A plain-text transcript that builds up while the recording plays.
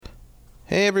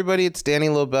Hey everybody, it's Danny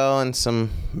Lobel, and some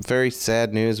very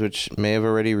sad news which may have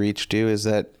already reached you is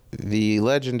that the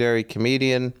legendary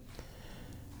comedian,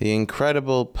 the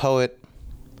incredible poet,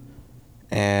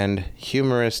 and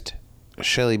humorist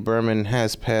Shelley Berman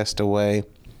has passed away.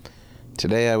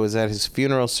 Today I was at his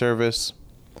funeral service.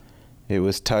 It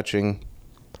was touching,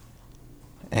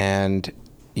 and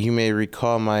you may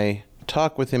recall my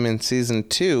talk with him in season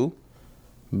 2,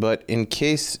 but in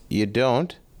case you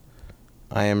don't,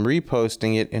 I am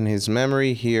reposting it in his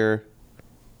memory here.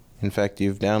 In fact,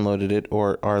 you've downloaded it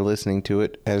or are listening to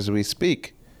it as we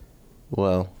speak.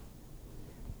 Well,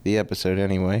 the episode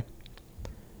anyway.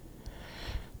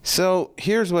 So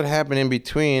here's what happened in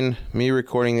between me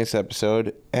recording this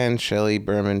episode and Shelley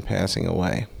Berman passing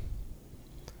away.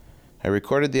 I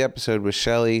recorded the episode with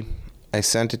Shelley. I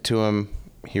sent it to him.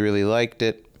 He really liked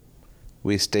it.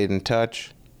 We stayed in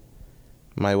touch.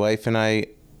 My wife and I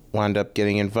wound up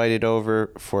getting invited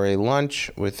over for a lunch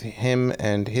with him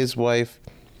and his wife,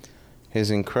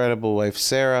 his incredible wife,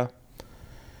 Sarah.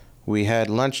 We had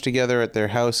lunch together at their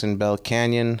house in Bell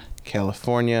Canyon,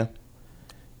 California.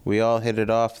 We all hit it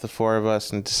off, the four of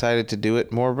us, and decided to do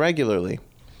it more regularly.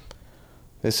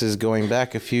 This is going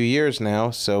back a few years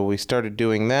now, so we started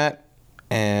doing that,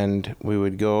 and we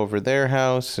would go over their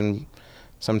house, and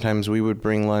sometimes we would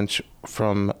bring lunch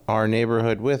from our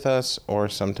neighborhood with us, or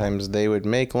sometimes they would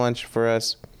make lunch for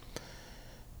us.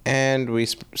 And we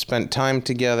spent time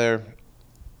together.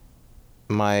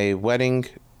 My wedding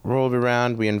rolled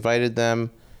around. We invited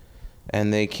them,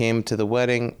 and they came to the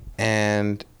wedding,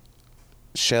 and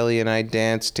Shelley and I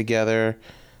danced together.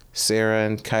 Sarah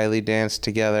and Kylie danced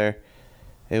together.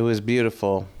 It was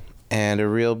beautiful, and a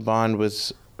real bond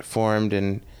was formed,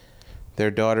 and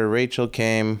their daughter Rachel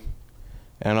came.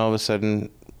 And all of a sudden,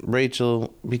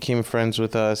 Rachel became friends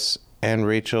with us, and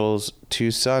Rachel's two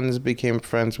sons became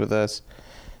friends with us,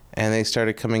 and they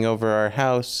started coming over our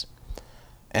house.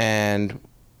 And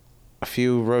a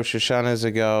few Rosh Hashanahs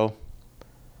ago,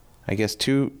 I guess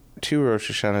two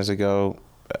Rosh Hashanahs ago,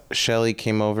 Shelley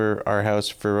came over our house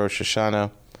for Rosh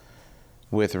Hashanah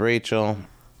with Rachel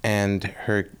and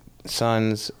her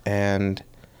sons, and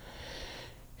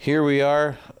here we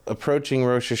are approaching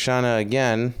Rosh Hashanah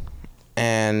again.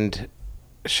 And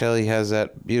Shelley has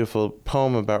that beautiful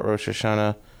poem about Rosh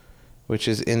Hashanah, which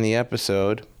is in the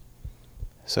episode.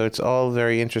 So it's all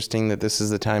very interesting that this is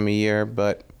the time of year,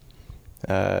 but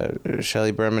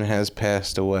Shelley Berman has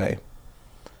passed away.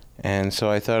 And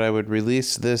so I thought I would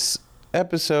release this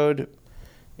episode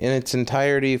in its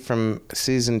entirety from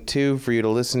season 2 for you to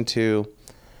listen to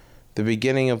the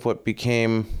beginning of what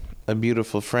became a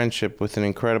beautiful friendship with an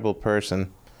incredible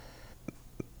person,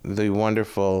 the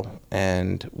wonderful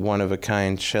and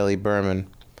one-of-a-kind Shelley Berman.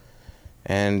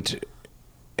 And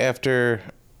after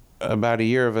about a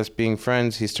year of us being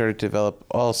friends, he started to develop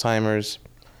Alzheimer's,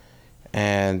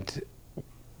 and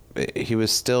he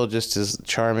was still just as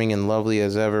charming and lovely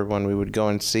as ever when we would go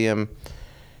and see him.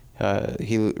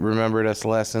 He remembered us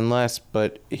less and less,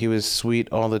 but he was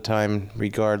sweet all the time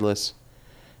regardless.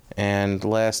 And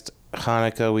last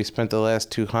Hanukkah, we spent the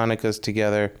last 2 Hanukkahs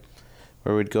together,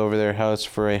 where we'd go over their house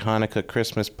for a Hanukkah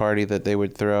Christmas party that they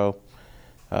would throw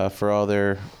for all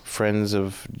their friends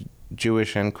of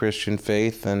Jewish and Christian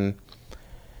faith. And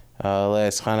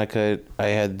last Hanukkah, I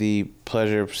had the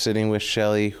pleasure of sitting with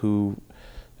Shelley, who,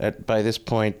 by this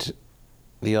point,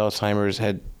 the Alzheimer's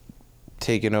had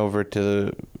taken over to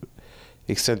the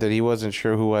extent that he wasn't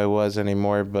sure who I was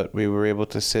anymore, but we were able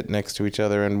to sit next to each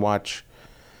other and watch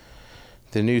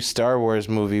the new Star Wars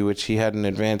movie, which he had an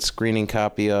advanced screening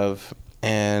copy of.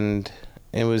 And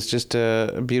it was just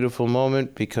a beautiful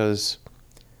moment because,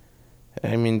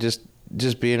 I mean, just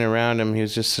being around him, he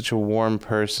was just such a warm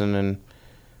person, and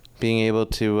being able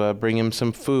to bring him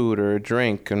some food or a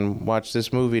drink and watch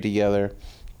this movie together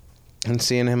and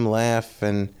seeing him laugh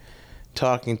and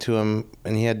talking to him,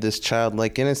 and he had this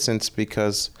childlike innocence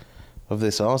because of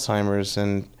this Alzheimer's.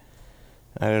 And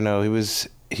I don't know,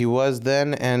 he was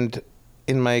then, and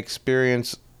in my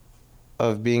experience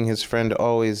of being his friend,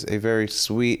 always a very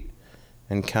sweet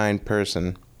and kind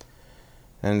person.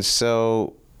 And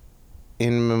so,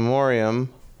 in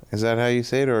memoriam, is that how you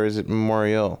say it, or is it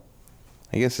memorial?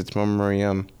 I guess it's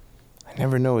memoriam. I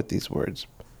never know with these words.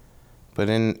 But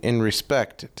in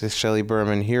respect to Shelley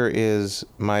Berman, here is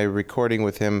my recording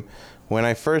with him when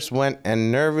I first went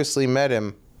and nervously met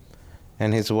him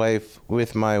and his wife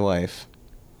with my wife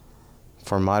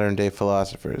for Modern Day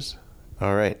Philosophers.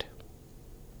 All right.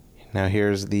 Now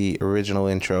here's the original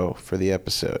intro for the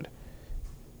episode.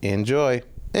 Enjoy.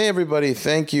 Hey everybody,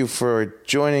 thank you for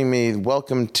joining me.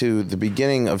 Welcome to the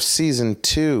beginning of season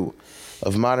 2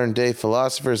 of Modern Day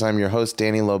Philosophers. I'm your host,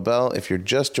 Danny Lobel. If you're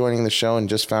just joining the show and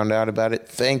just found out about it,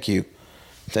 thank you.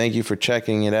 Thank you for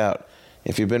checking it out.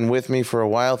 If you've been with me for a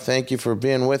while, thank you for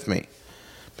being with me.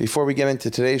 Before we get into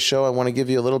today's show, I want to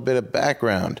give you a little bit of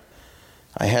background.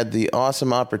 I had the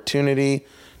awesome opportunity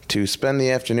to spend the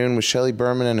afternoon with Shelley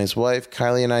Berman and his wife.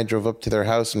 Kylie and I drove up to their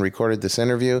house and recorded this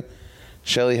interview.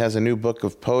 Shelley has a new book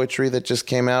of poetry that just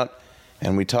came out,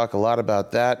 and we talk a lot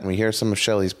about that, and we hear some of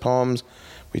Shelley's poems.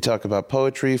 We talk about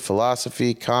poetry,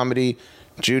 philosophy, comedy,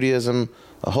 Judaism,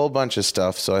 a whole bunch of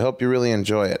stuff, so I hope you really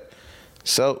enjoy it.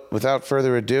 So, without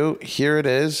further ado, here it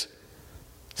is,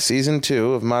 Season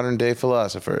 2 of Modern Day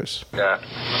Philosophers. Hello,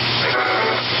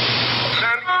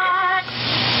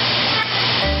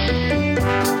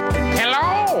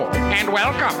 and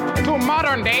welcome to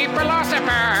Modern Day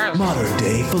Philosophers. Modern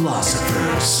Day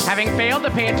Philosophers. Having failed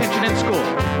to pay attention in school,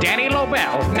 Danny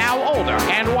Lobel, now older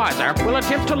and wiser, will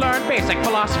attempt to learn basic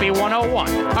philosophy 101.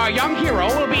 Our young hero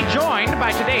will be joined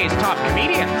by today's top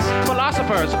comedians,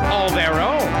 philosophers all their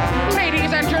own.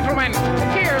 Ladies and gentlemen,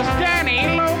 here's Danny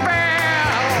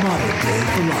Lobel. Modern Day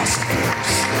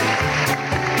Philosophers.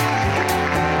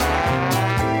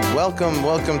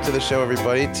 Welcome to the show,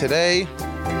 everybody. Today,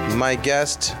 my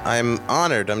guest,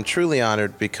 I'm truly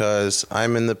honored because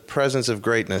I'm in the presence of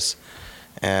greatness.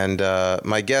 And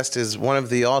my guest is one of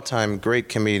the all-time great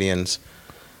comedians,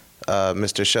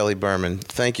 Mr. Shelley Berman.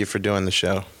 Thank you for doing the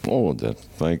show. Oh,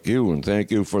 thank you, and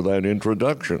thank you for that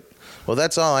introduction. Well,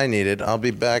 that's all I needed. I'll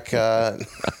be back. I'm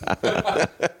going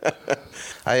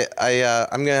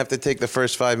to have to take the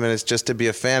first 5 minutes just to be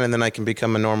a fan, and then I can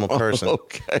become a normal person.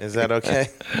 Okay. Is that okay?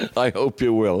 I hope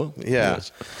you will. Yeah.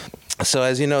 Yes. So,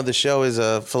 as you know, the show is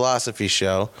a philosophy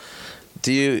show.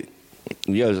 Yes,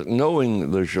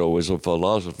 knowing the show is a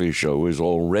philosophy show is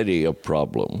already a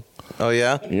problem. Oh,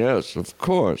 yeah? Yes, of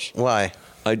course. Why?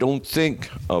 I don't think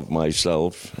of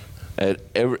myself at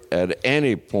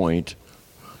any point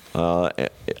a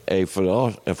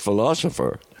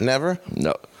philosopher. Never?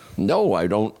 No, I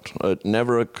don't. It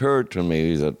never occurred to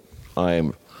me that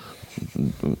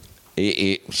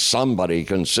somebody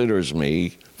considers me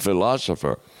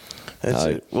philosopher.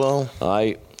 I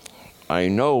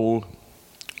know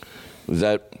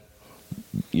that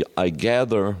I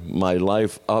gather my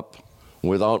life up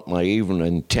without my even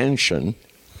intention.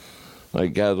 I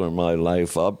gather my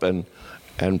life up and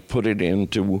put it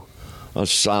into a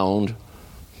sound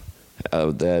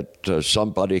that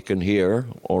somebody can hear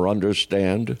or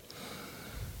understand.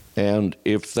 And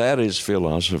if that is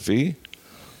philosophy,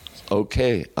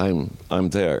 okay, I'm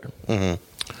there.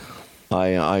 Mm-hmm.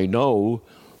 I know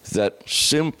that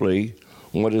simply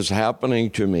what is happening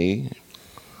to me,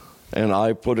 and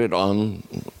I put it on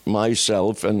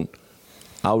myself, and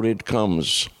out it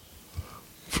comes.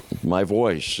 My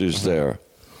voice is there.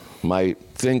 My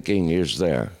thinking is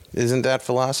there. Isn't that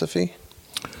philosophy?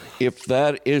 If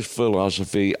that is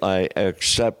philosophy, I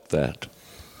accept that.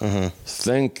 Mm-hmm.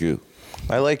 Thank you.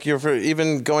 I like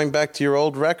even going back to your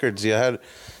old records. You had,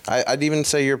 I'd even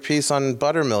say your piece on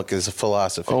buttermilk is a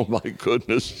philosophy. Oh my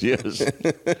goodness, yes.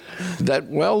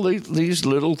 These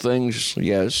little things,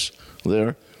 yes,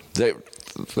 they're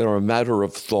a matter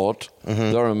of thought.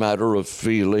 Mm-hmm. They're a matter of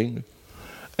feeling,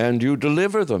 and you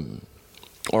deliver them,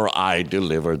 or I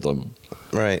deliver them.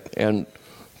 Right. And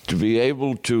to be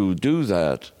able to do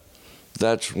that,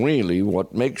 that's really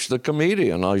what makes the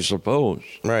comedian, I suppose.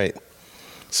 Right.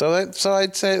 So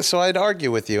I'd argue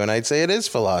with you, and I'd say it is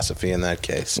philosophy in that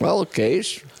case. Well,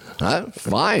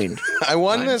 fine. I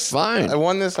won this. Fine. I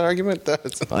won this argument.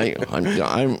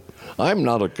 I'm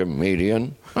not a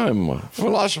comedian. I'm a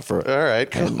philosopher. All right,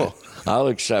 cool. And I'll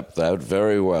accept that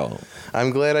very well. I'm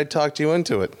glad I talked you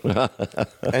into it.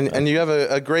 and you have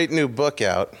a great new book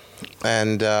out,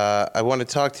 and I want to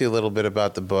talk to you a little bit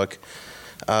about the book.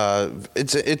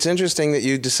 It's interesting that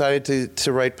you decided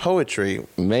to write poetry.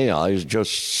 May I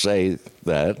just say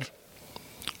that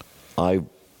I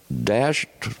dashed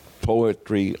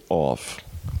poetry off.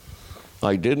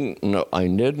 I didn't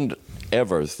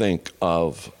ever think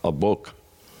of a book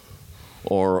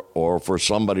or for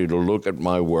somebody to look at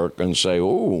my work and say,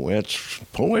 "Oh, it's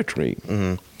poetry."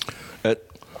 Mm-hmm.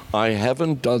 I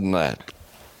haven't done that.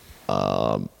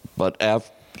 But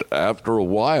after a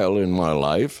while in my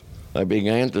life, I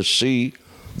began to see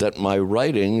that my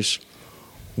writings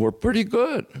were pretty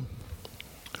good.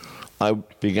 I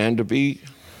began to be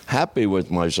happy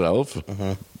with myself,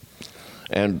 mm-hmm.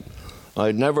 and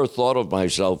I never thought of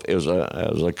myself as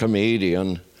a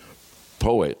comedian,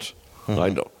 poet.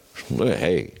 Mm-hmm.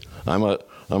 Hey,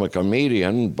 I'm a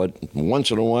comedian, but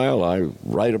once in a while I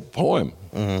write a poem.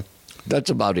 Mm-hmm. That's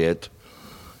about it.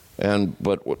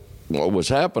 But what was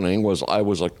happening was I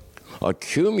was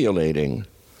accumulating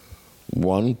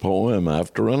one poem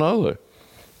after another.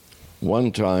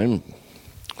 One time,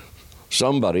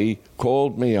 somebody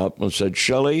called me up and said,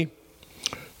 "Shelley,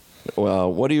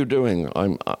 well, what are you doing?"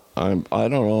 I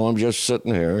don't know. I'm just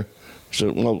sitting here. I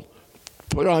said, "Well,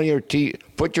 put your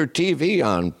TV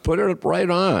on. Put it right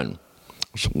on."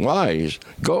 I said, "Why?" He said,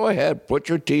 "Go ahead, put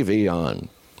your TV on."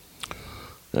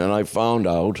 And I found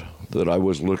out that I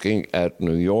was looking at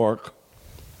New York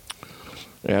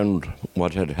and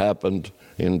what had happened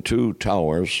in two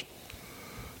towers,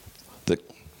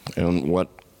 and what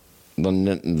the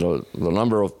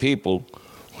number of people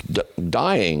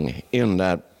dying in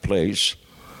that place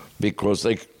because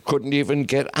they couldn't even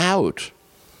get out.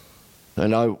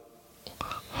 And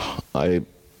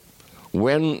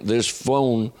when this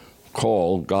phone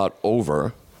call got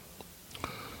over,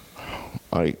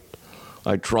 I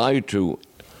tried to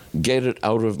get it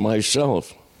out of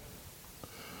myself,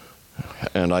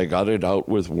 and I got it out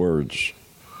with words.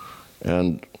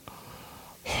 And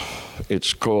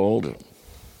it's called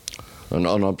An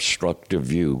Unobstructed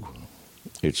View.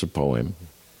 It's a poem.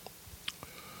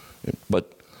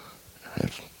 But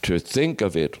to think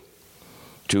of it,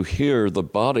 to hear the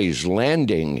bodies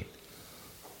landing,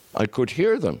 I could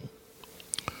hear them.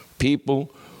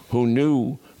 People who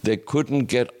knew they couldn't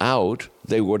get out,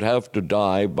 they would have to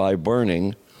die by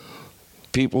burning.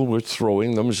 People were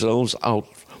throwing themselves out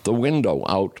the window,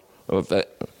 out of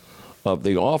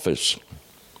the office.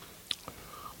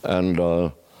 And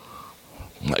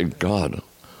my God,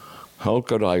 how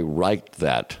could I write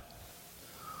that?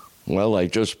 Well, I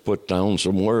just put down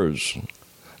some words,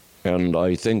 and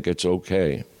I think it's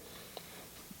okay.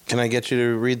 Can I get you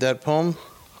to read that poem?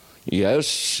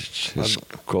 Yes, it's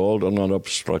called An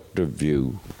Unobstructed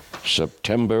View,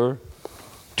 September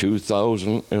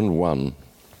 2001.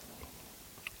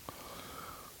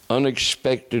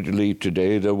 Unexpectedly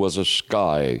today there was a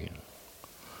sky,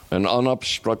 an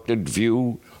unobstructed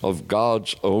view of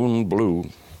God's own blue,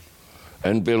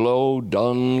 and below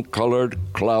dun-colored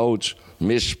clouds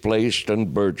misplaced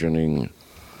and burgeoning,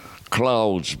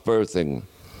 clouds birthing,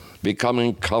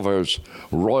 becoming covers,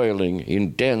 roiling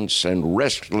in dense and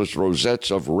restless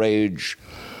rosettes of rage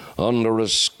under a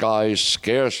sky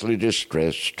scarcely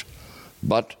distressed,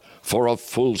 but for a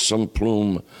fulsome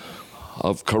plume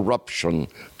of corruption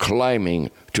climbing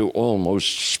to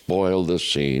almost spoil the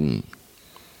scene.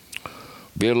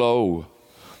 Below,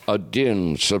 a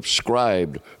din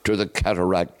subscribed to the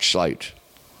cataract sight.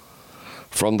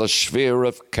 From the sphere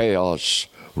of chaos,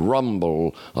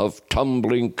 rumble of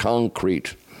tumbling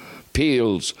concrete,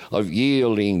 peals of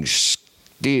yielding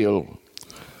steel,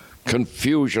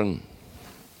 confusion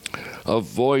of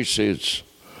voices,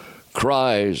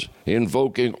 cries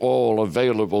invoking all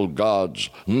available gods.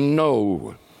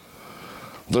 No.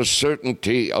 The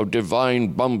certainty of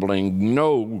divine bumbling.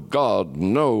 No, God,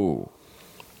 no.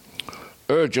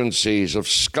 Urgencies of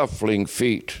scuffling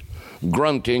feet,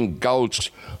 grunting gouts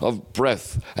of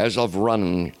breath as of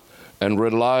running, and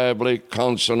reliably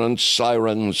consonant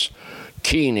sirens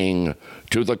keening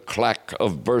to the clack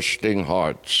of bursting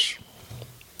hearts.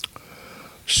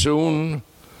 Soon,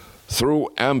 through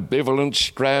ambivalent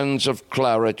strands of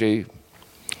clarity,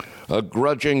 a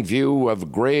grudging view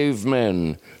of grave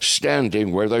men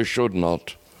standing where they should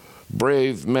not,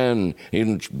 brave men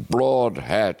in broad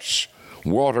hats,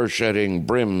 water-shedding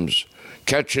brims,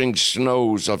 catching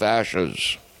snows of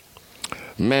ashes,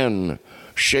 men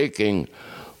shaking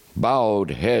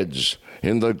bowed heads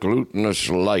in the glutinous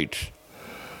light,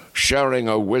 sharing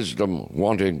a wisdom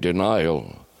wanting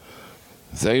denial.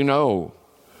 They know,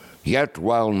 yet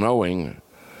while knowing,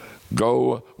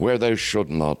 go where they should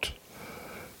not,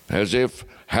 as if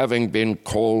having been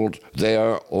called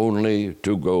there only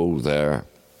to go there.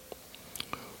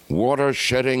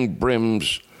 Water-shedding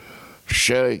brims,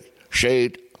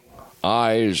 shade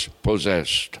eyes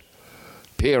possessed,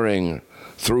 peering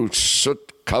through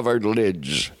soot-covered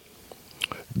lids.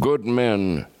 Good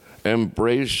men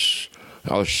embrace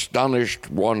astonished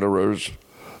wanderers,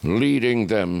 leading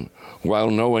them while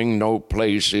knowing no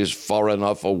place is far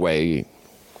enough away.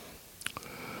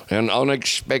 An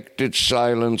unexpected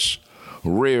silence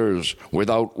rears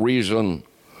without reason,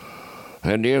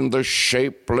 and in the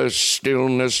shapeless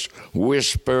stillness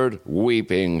whispered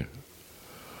weeping.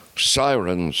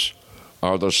 Sirens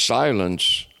are the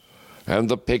silence and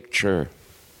the picture,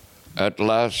 at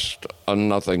last a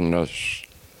nothingness,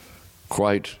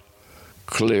 quite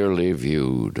clearly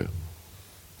viewed.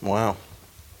 Wow.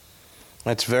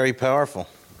 That's very powerful.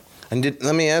 And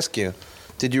let me ask you,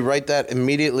 did you write that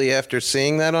immediately after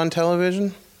seeing that on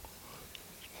television?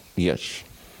 Yes.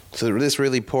 So this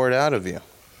really poured out of you?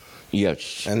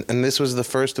 Yes. And this was the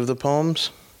first of the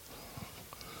poems?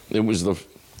 It was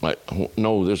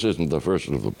no, this isn't the first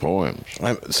of the poems.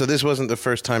 So this wasn't the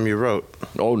first time you wrote?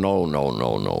 Oh, no.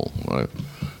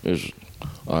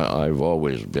 I've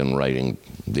always been writing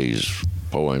these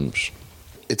poems.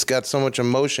 It's got so much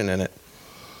emotion in it.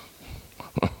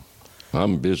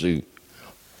 I'm busy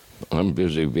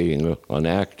being an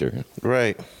actor.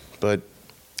 Right, but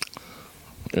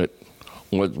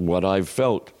what I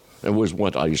felt, it was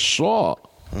what I saw.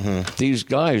 Mm-hmm. These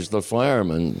guys, the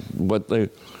firemen,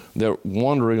 they're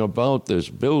wandering about this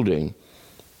building,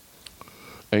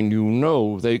 and you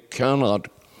know they cannot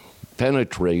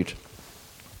penetrate.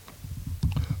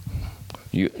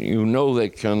 You know they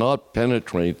cannot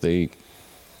penetrate the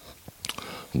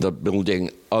building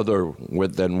other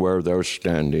than where they're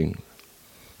standing.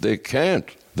 They can't.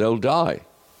 They'll die.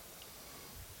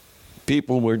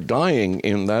 People were dying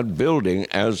in that building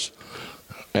as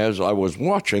I was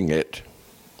watching it.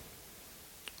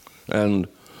 And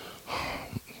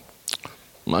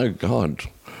my God,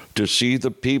 to see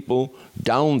the people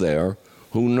down there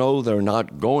who know they're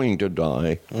not going to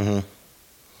die, mm-hmm.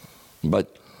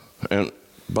 but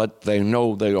they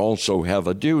know they also have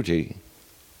a duty.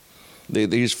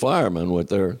 These firemen with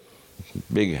their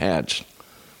big hats,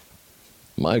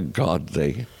 my God,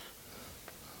 they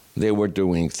were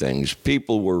doing things.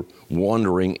 People were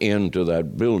wandering into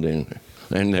that building,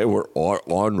 and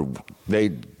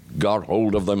they got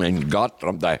hold of them and got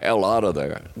them the hell out of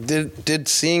there. Did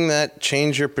seeing that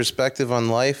change your perspective on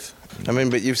life? I mean,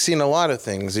 but you've seen a lot of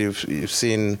things. You've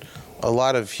seen a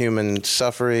lot of human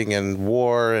suffering and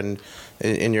war and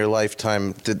in your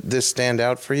lifetime. Did this stand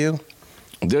out for you?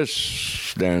 This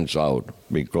stands out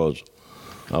because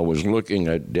I was looking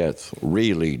at death,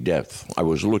 really death. I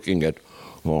was looking at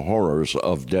the horrors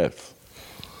of death.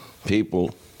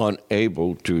 People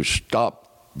unable to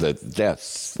stop the death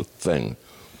thing.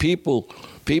 People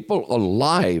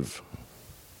alive.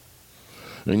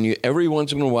 And every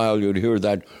once in a while you'd hear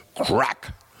that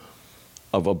crack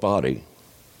of a body.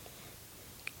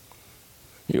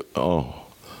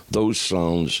 Those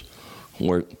sounds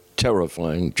were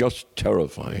terrifying, just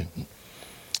terrifying.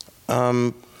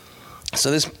 So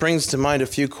this brings to mind a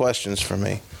few questions for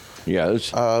me.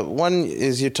 Yes. One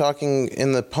is, you're talking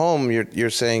in the poem. You're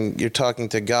saying you're talking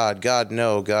to God. God,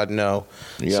 no. God, no.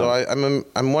 Yeah. So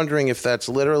I'm wondering if that's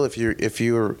literal. Do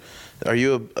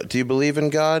you believe in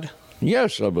God?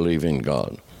 Yes, I believe in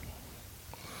God.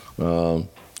 I'm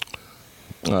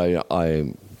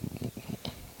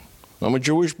a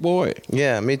Jewish boy.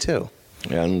 Yeah, me too.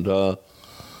 And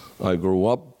I grew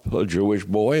up a Jewish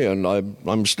boy, and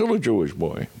I'm still a Jewish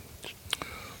boy.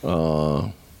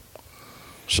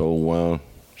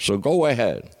 So go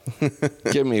ahead.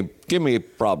 give me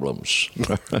problems.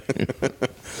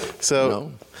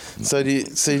 So do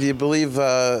you believe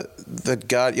that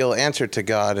God, you'll answer to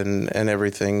God and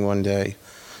everything one day,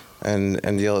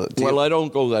 and you'll? I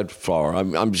don't go that far.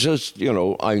 I'm just,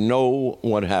 I know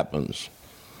what happens.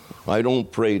 I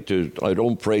don't pray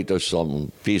to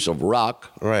some piece of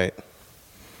rock. Right.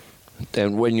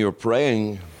 And when you're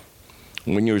praying,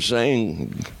 when you're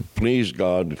saying, "Please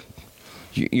God,"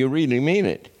 you really mean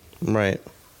it. Right.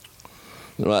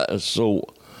 So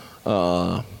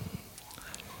I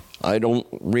don't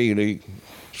really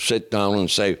sit down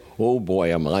and say, "Oh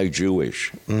boy, am I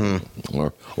Jewish?" Mm-hmm.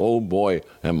 Or, "Oh boy,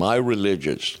 am I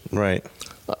religious?" Right.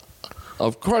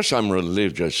 Of course I'm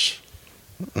religious.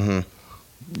 Mm-hmm.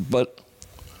 But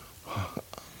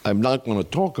I'm not going to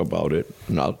talk about it.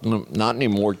 Not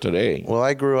anymore today. Well,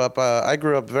 I grew up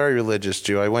very religious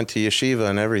Jew. I went to yeshiva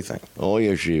and everything. Oh,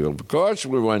 yeshiva! Of course,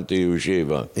 we went to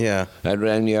yeshiva. Yeah. And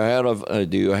then you had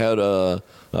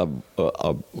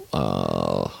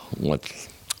what?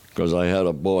 Because I had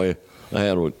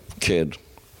a kid,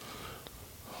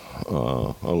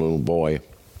 a little boy,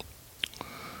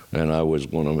 and I was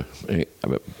going to,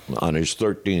 on his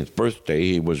 13th birthday,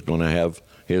 he was going to have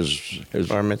his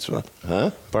bar mitzvah.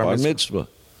 Huh? Bar mitzvah.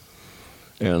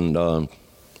 And I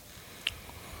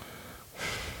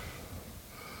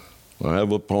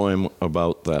have a poem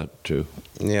about that too.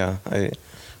 Yeah,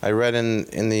 I read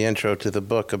in the intro to the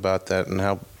book about that, and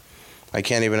how I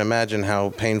can't even imagine how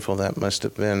painful that must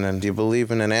have been. And do you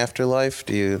believe in an afterlife?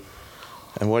 And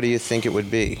what do you think it would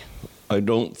be? I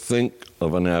don't think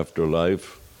of an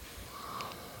afterlife.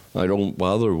 I don't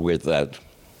bother with that.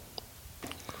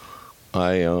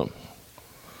 I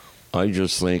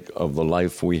just think of the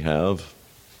life we have,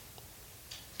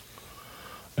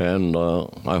 and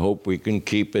I hope we can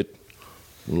keep it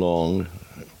long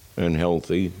and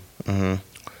healthy. Mm-hmm.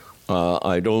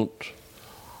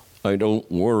 I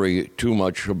don't worry too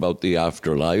much about the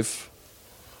afterlife,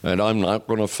 and I'm not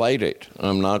going to fight it.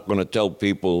 I'm not going to tell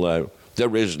people that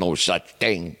there is no such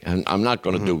thing, and I'm not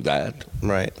going to do that.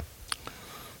 Right.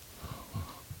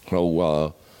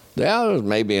 So, there's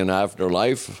maybe an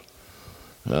afterlife.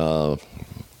 Why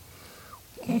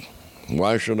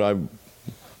should I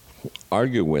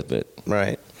argue with it?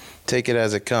 Right. Take it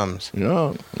as it comes.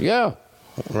 Yeah.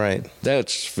 Right.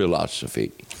 That's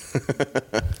philosophy.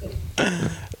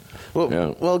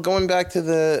 Well, going back to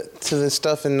the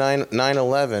stuff in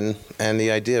 9/11 and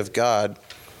the idea of God,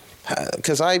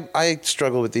 because I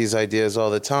struggle with these ideas all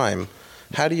the time.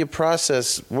 How do you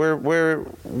process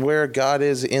where God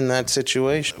is in that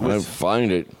situation? I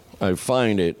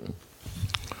find it.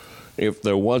 If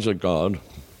there was a God,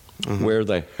 where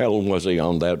the hell was he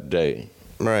on that day?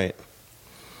 Right.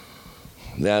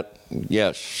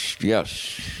 Yes.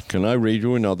 Can I read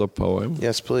you another poem?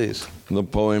 Yes, please. The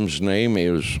poem's name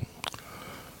is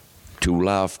To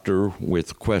Laughter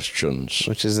with Questions.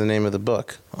 Which is the name of the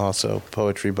book, also,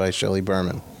 Poetry by Shelley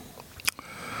Berman.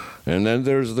 And then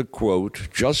there's the quote,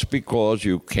 just because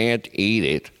you can't eat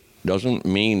it doesn't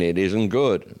mean it isn't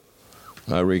good.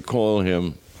 I recall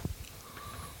him.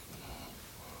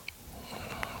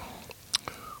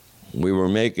 We were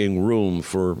making room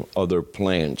for other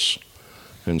plants,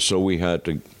 and so we had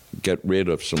to get rid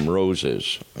of some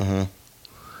roses.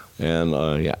 And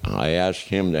I asked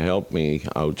him to help me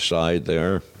outside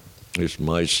there. It's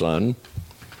my son,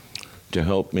 to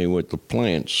help me with the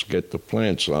plants, get the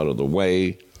plants out of the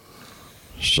way,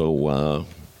 so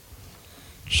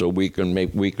we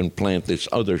can plant this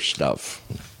other stuff.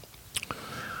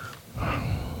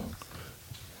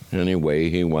 Anyway,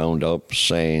 he wound up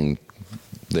saying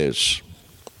this: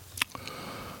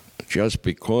 just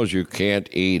because you can't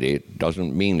eat it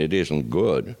doesn't mean it isn't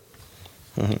good.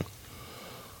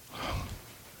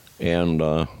 And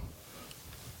I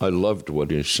loved what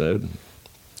he said,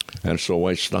 and so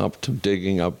I stopped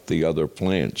digging up the other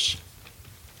plants.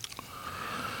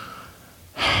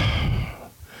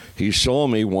 He saw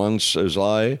me once as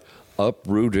I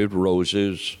uprooted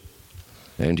roses,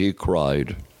 and he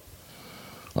cried.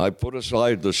 I put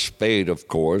aside the spade, of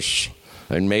course,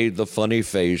 and made the funny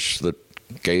face that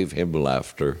gave him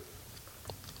laughter.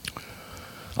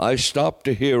 I stopped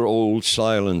to hear old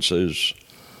silences,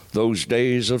 those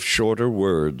days of shorter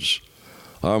words,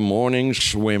 our morning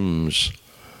swims.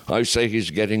 I say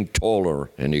he's getting taller,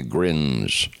 and he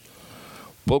grins.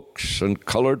 Books and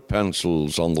colored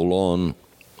pencils on the lawn.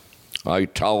 I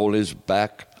towel his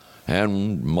back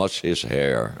and muss his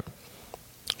hair.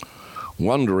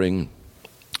 Wondering,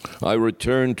 I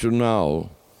return to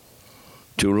now,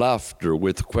 to laughter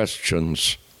with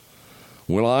questions.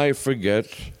 Will I forget?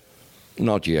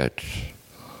 Not yet.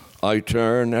 I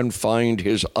turn and find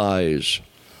his eyes,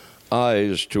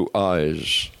 eyes to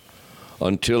eyes,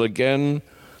 until again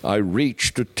I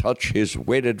reach to touch his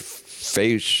wedded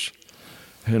face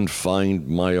and find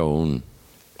my own.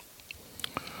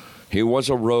 He was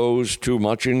a rose too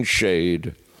much in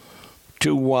shade,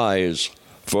 too wise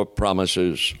for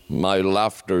promises, my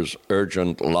laughter's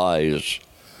urgent lies.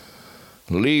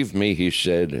 Leave me, he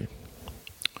said,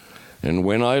 and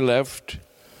when I left,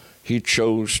 he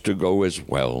chose to go as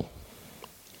well.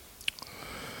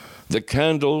 The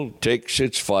candle takes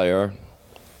its fire,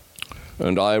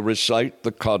 and I recite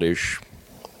the Kaddish,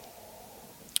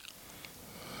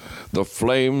 the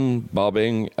flame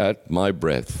bobbing at my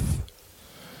breath.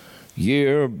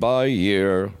 Year by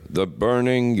year, the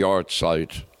burning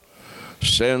yahrzeit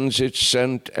sends its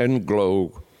scent and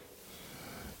glow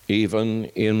even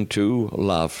into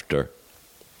laughter.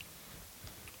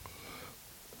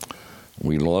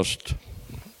 We lost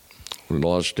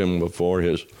him before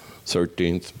his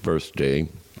 13th birthday.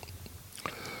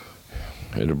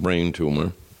 Had a brain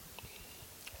tumor.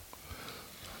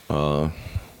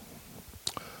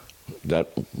 That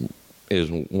is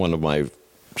one of my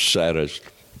saddest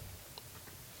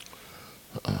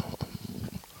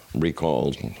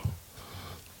recalls.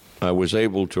 I was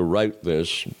able to write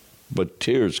this, but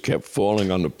tears kept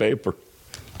falling on the paper.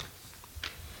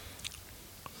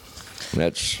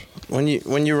 That's when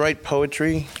you write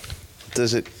poetry,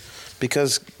 does it,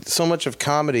 because so much of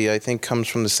comedy I think comes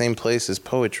from the same place as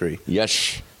poetry.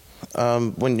 Yes.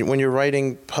 When you're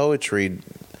writing poetry,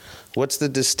 what's the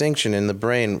distinction in the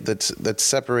brain that's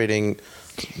separating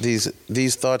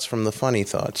these thoughts from the funny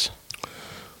thoughts?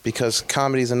 Because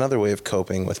comedy is another way of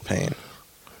coping with pain.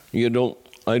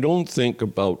 I don't think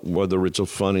about whether it's a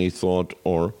funny thought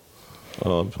or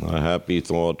a happy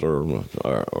thought or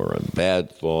a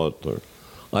bad thought.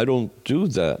 I don't do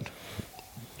that.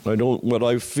 What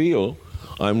I feel,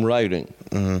 I'm writing.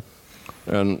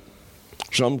 Mm-hmm. And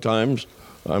sometimes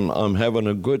I'm having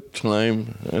a good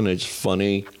time and it's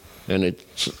funny, and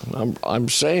I'm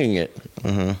saying it.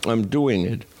 I'm doing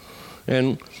it,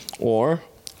 or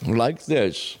like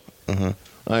this,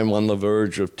 I'm on the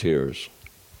verge of tears.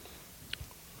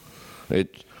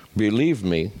 Believe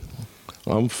me,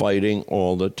 I'm fighting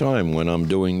all the time when I'm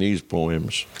doing these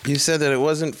poems. You said that it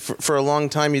wasn't for a long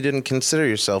time you didn't consider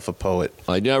yourself a poet.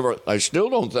 I still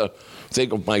don't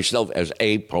think of myself as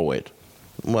a poet.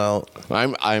 Well,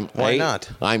 why not?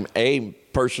 I'm a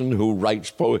person who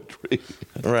writes poetry.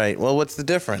 Right. Well, what's the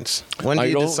difference? When do I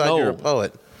you don't decide know. you're a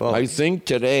poet? Well, I think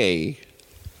today,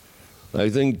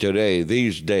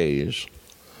 these days,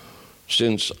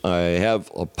 since I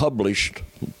have a published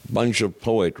bunch of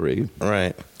poetry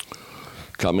right.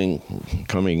 coming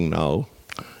now,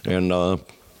 and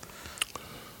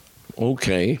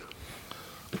okay,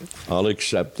 I'll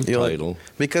accept the title.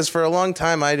 Because for a long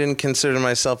time I didn't consider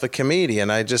myself a comedian.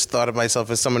 I just thought of myself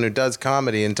as someone who does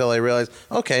comedy until I realized,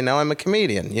 okay, now I'm a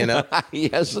comedian, you know?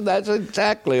 Yes, that's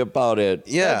exactly about it.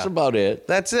 Yeah. That's about it.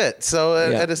 That's it. So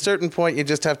at a certain point you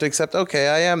just have to accept, okay,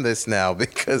 I am this now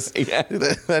because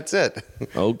that's it.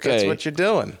 Okay. That's what you're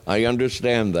doing. I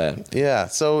understand that. Yeah.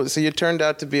 So you turned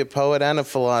out to be a poet and a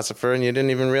philosopher and you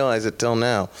didn't even realize it till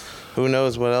now. Who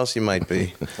knows what else you might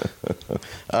be?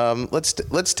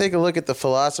 Let's take a look at the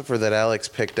philosopher that Alex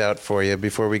picked out for you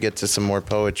before we get to some more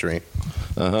poetry.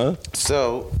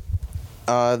 So,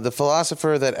 the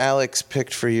philosopher that Alex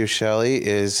picked for you, Shelley,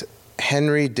 is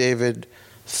Henry David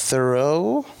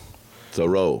Thoreau.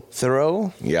 Thoreau.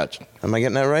 Thoreau? Yes. Am I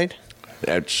getting that right?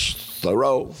 That's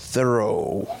Thoreau.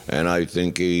 Thoreau. And I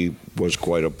think he was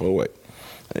quite a poet.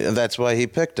 That's why he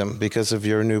picked him, because of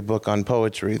your new book on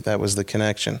poetry. That was the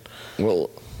connection. Well,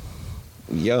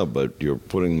 yeah, but you're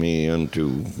putting me into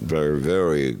very,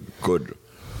 very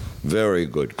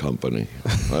good company.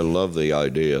 I love the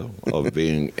idea of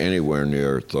being anywhere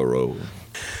near Thoreau.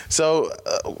 So,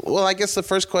 well, I guess the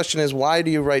first question is, why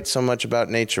do you write so much about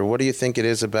nature? What do you think it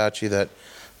is about you that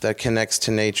connects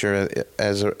to nature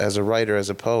as a writer, as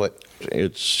a poet?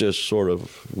 It's just sort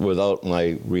of without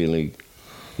my really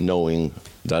knowing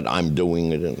that I'm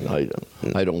doing it,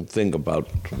 and I don't think about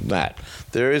that.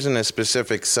 There isn't a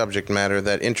specific subject matter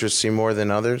that interests you more than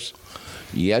others?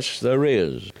 Yes, there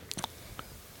is.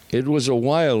 It was a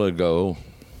while ago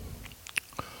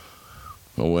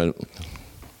when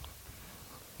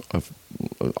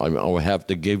I'll have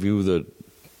to give you the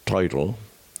title,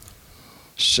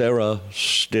 Sarah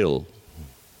Still.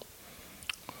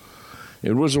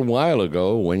 It was a while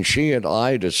ago when she and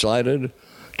I decided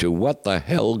to what the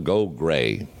hell go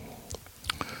gray.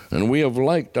 And we have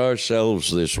liked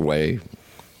ourselves this way,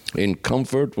 in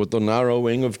comfort with the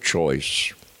narrowing of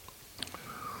choice.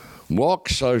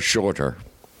 Walks are shorter,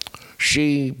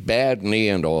 she bad knee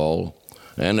and all,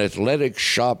 an athletic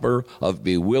shopper of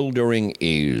bewildering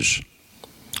ease,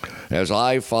 as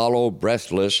I follow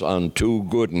breathless on two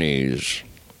good knees,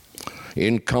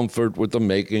 in comfort with the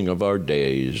making of our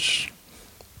days.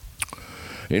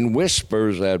 In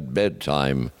whispers at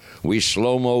bedtime, we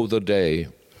slow-mo the day.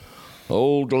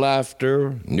 Old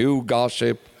laughter, new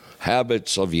gossip,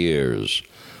 habits of years,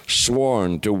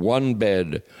 sworn to one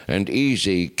bed and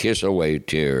easy kiss away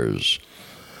tears,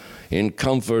 in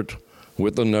comfort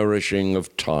with the nourishing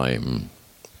of time.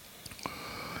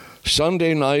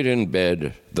 Sunday night in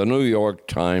bed, the New York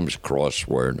Times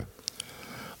crossword.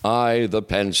 I the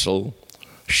pencil,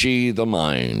 she the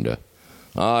mind.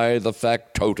 I the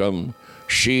factotum,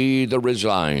 she the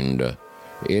resigned,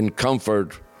 in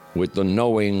comfort with the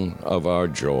knowing of our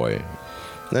joy.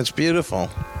 That's beautiful.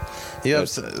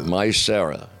 That's my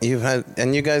Sarah.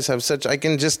 And you guys have such, I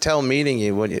can just tell meeting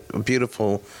you what a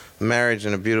beautiful marriage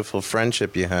and a beautiful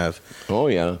friendship you have. Oh,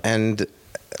 yeah. And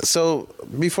so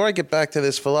before I get back to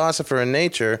this philosopher in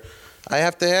nature, I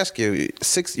have to ask you,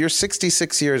 you're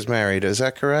 66 years married, is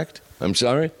that correct? I'm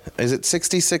sorry? Is it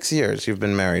 66 years you've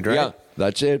been married, right? Yeah,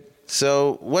 that's it.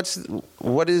 So what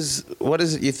is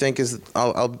it you think is,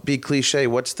 I'll be cliche,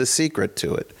 what's the secret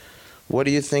to it? What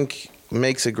do you think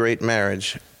makes a great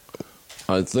marriage?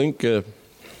 I think...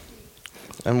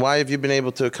 and why have you been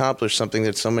able to accomplish something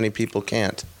that so many people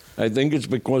can't? I think it's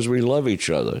because we love each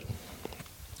other.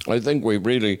 I think we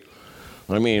really...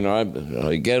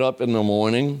 I get up in the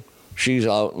morning, she's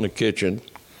out in the kitchen,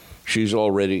 she's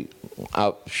already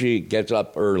out, she gets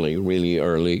up early, really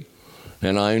early,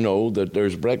 and I know that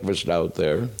there's breakfast out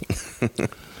there.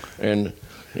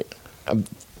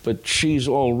 But she's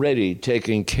already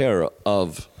taking care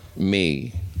of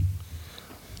me.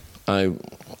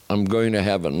 I'm going to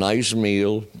have a nice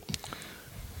meal.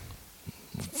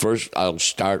 First, I'll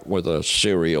start with a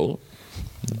cereal,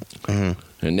 and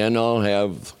then I'll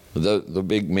have the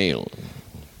big meal.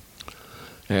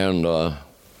 And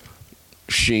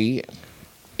she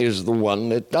is the one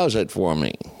that does it for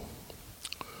me.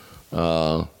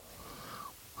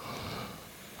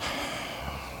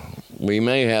 We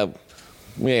may have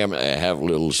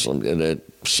little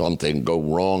something go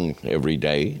wrong every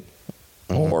day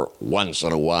or once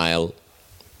in a while,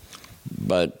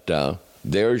 but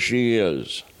there she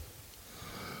is.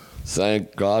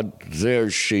 Thank God, there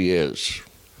she is.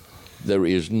 There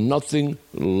is nothing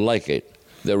like it.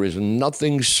 There is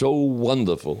nothing so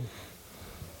wonderful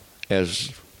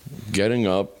as getting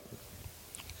up,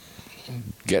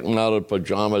 getting out of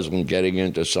pajamas and getting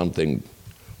into something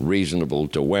reasonable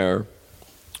to wear,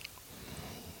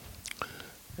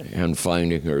 and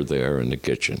finding her there in the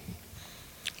kitchen.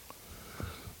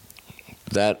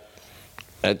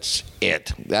 That's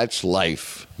it. That's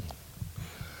life.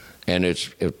 And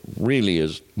it really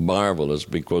is marvelous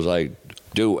because I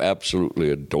do absolutely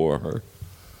adore her.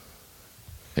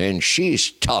 And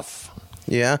she's tough.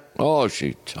 Yeah? Oh,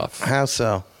 she's tough. How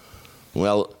so?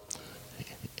 Well,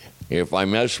 if I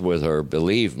mess with her,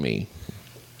 believe me,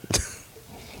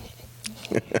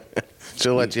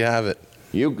 She'll let you have it.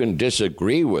 you can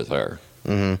disagree with her,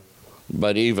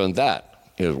 but even that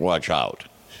is watch out.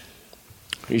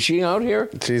 Is she out here?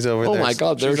 She's over there. Oh, my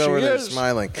God, there She's she over there is.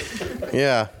 smiling.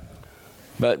 Yeah.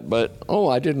 But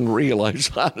I didn't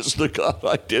realize, honest to God,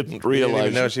 I didn't You realize. didn't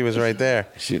even know she was right there.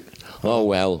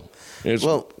 Well.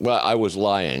 Well, I was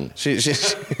lying.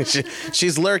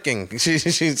 She's lurking.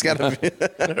 She's got to be.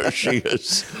 There she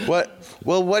is.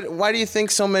 Why do you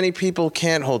think so many people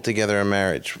can't hold together a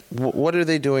marriage? What are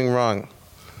they doing wrong?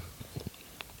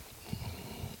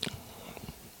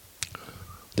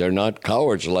 They're not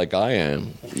cowards like I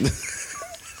am.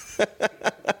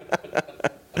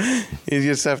 You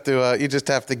just have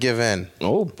to give in.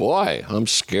 Oh boy, I'm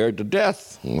scared to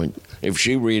death. If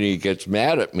she really gets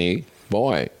mad at me,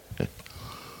 boy,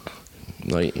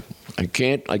 I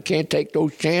can't take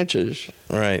those chances.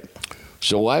 Right.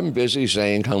 So I'm busy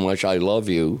saying how much I love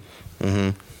you.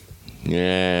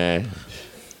 Yeah.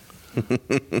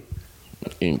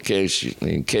 in case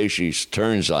she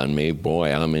turns on me,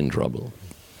 boy, I'm in trouble.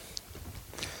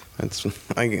 I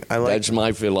like. That's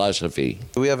my philosophy.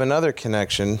 We have another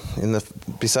connection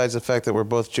besides the fact that we're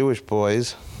both Jewish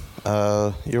boys.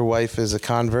 Your wife is a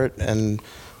convert, and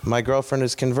my girlfriend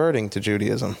is converting to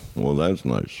Judaism. Well, that's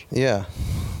nice. Yeah.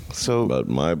 So. But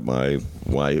my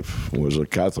wife was a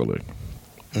Catholic,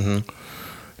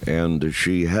 and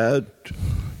she had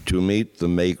to meet the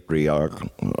matriarch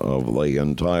of the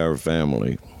entire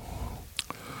family,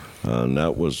 and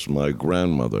that was my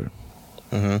grandmother.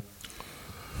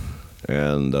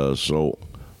 And so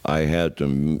I had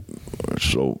to.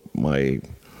 So my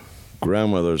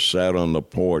grandmother sat on the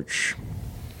porch,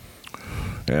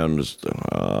 and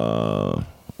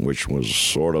which was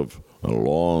sort of a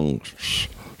long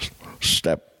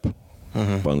step,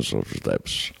 bunch of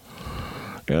steps,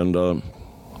 and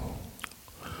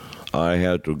I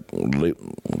had to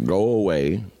go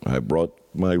away. I brought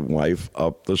my wife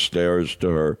up the stairs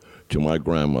to my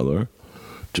grandmother,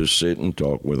 to sit and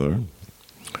talk with her.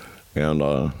 And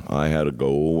I had to go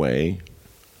away.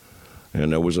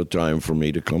 And there was a time for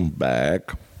me to come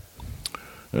back.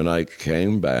 And I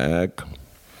came back,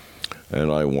 and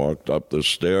I walked up the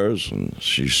stairs, and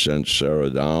she sent Sarah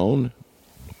down.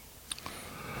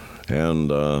 And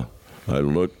I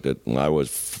looked at, and I was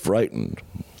frightened,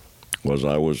 because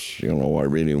I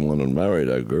really wanted to marry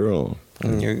that girl.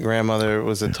 And your grandmother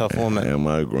was a tough woman. And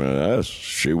yes,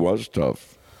 she was tough.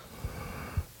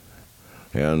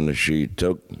 And she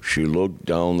looked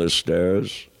down the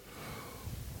stairs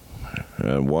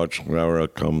and watched Sarah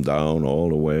come down all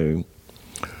the way.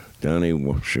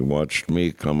 Then she watched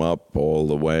me come up all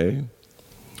the way.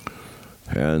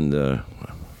 And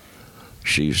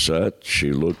she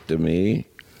looked at me,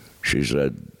 she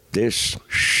said, "This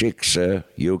shiksa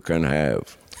you can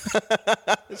have."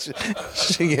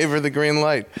 She gave her the green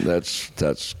light. That's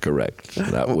correct.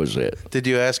 That was it. Did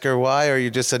you ask her why, or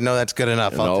you just said, "No, that's good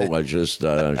enough"? I just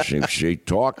she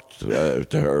talked to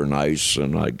her nice,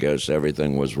 and I guess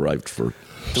everything was right for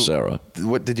Sarah.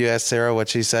 What did you ask Sarah? What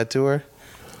she said to her?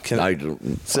 I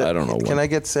don't know. Can I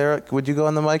get Sarah? Would you go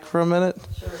on the mic for a minute?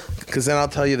 Sure. Because then I'll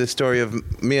tell you the story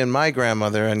of me and my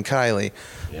grandmother and Kylie.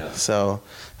 Yeah. So,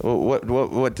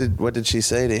 what did she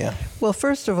say to you? Well,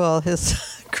 first of all,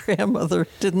 his grandmother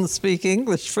didn't speak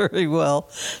English very well.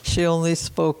 She only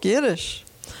spoke Yiddish.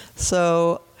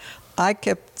 So I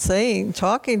kept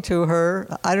talking to her.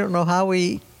 I don't know how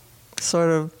we sort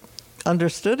of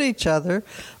understood each other,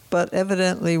 but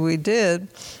evidently we did.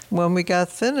 When we got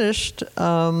finished,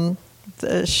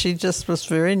 she just was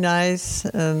very nice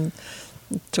and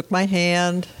took my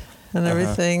hand and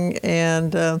everything,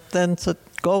 and then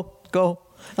Go.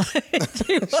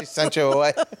 She sent you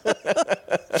away.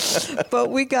 But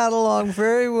we got along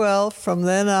very well from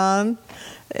then on,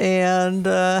 and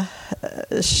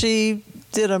she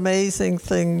did amazing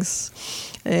things,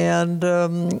 and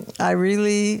I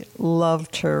really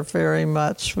loved her very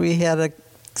much. We had a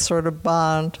sort of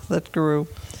bond that grew,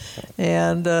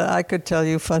 and I could tell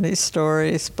you funny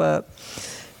stories, but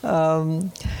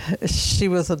she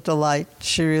was a delight.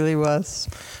 She really was.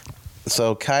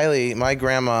 So Kylie, my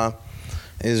grandma,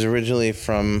 is originally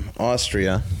from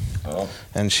Austria,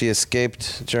 and she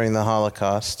escaped during the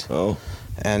Holocaust,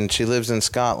 and she lives in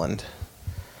Scotland.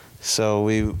 So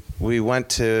we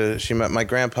went to, she met, my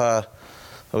grandpa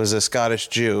was a Scottish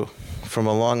Jew from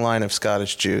a long line of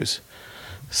Scottish Jews.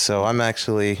 So I'm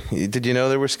actually, did you know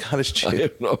there were Scottish Jews? I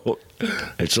didn't know.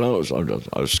 It sounds,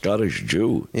 a Scottish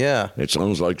Jew. Yeah. It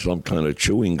sounds like some kind of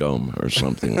chewing gum or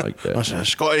something like that.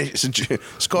 Scottish Jew.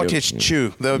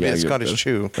 That would be a Scottish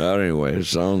Jew. Anyway, it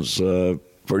sounds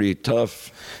pretty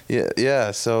tough.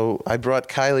 Yeah. So I brought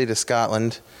Kylie to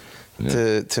Scotland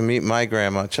to meet my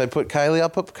grandma. Should I put Kylie? I'll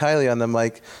put Kylie on the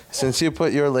mic. Since you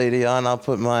put your lady on, I'll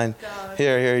put mine.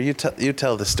 Here. You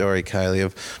tell the story, Kylie,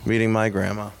 of meeting my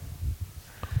grandma.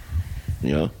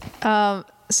 Yeah.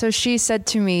 So she said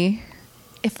to me,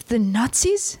 if the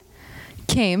Nazis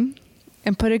came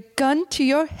and put a gun to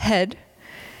your head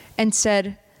and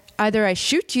said, either I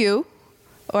shoot you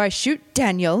or I shoot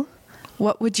Daniel,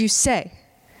 what would you say?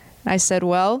 I said,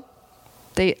 well,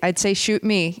 I'd say shoot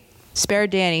me, spare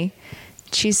Danny.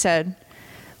 She said,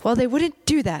 well, they wouldn't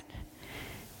do that.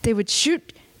 They would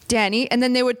shoot Danny and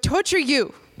then they would torture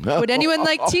you. Would anyone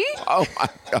like tea? Oh, my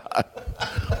God.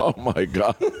 Oh, my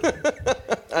God.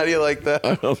 How do you like that?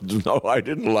 No, I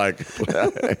didn't like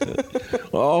it.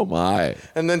 Oh, my.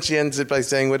 And then she ends it by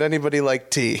saying, would anybody like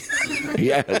tea?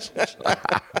 Yes.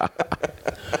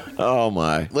 Oh,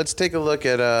 my. Let's take a look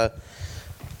at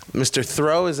Mr.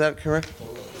 Thoreau, is that correct?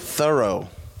 Thoreau.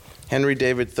 Henry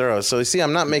David Thoreau. So you see,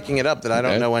 I'm not making it up that I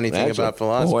don't know anything about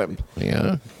philosophy.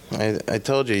 Yeah. I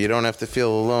told you don't have to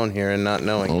feel alone here in not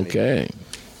knowing Okay. anything.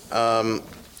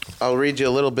 I'll read you a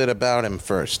little bit about him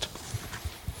first.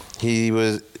 He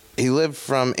lived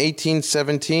from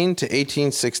 1817 to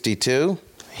 1862.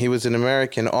 He was an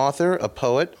American author, a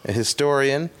poet, a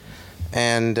historian,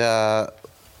 and a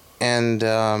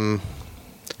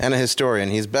historian.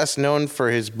 He's best known for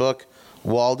his book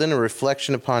Walden: A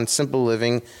Reflection Upon Simple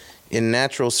Living in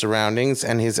Natural Surroundings,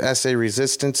 and his essay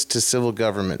Resistance to Civil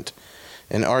Government,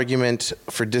 an argument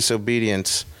for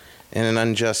disobedience in an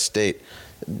unjust state.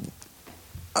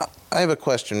 I have a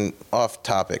question off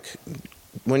topic.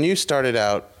 When you started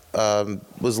out,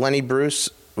 was Lenny Bruce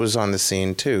was on the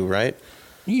scene too, right?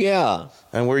 Yeah.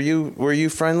 And were you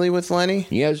friendly with Lenny?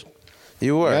 Yes.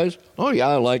 You were? Yes. Oh, yeah,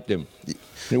 I liked him.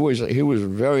 He was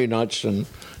very nuts, and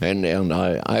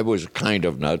I was kind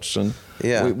of nuts, and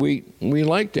we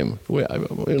liked him. We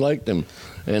liked him,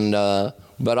 and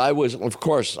but I was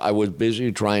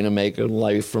busy trying to make a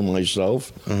life for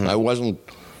myself. Mm-hmm.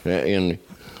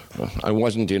 I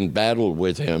wasn't in battle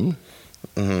with him.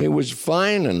 Mm-hmm. He was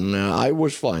fine, and I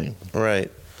was fine.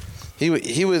 Right.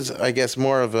 He was, I guess,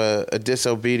 more of a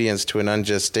disobedience to an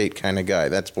unjust state kind of guy.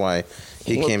 That's why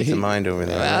he came to mind over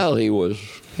there. Well, he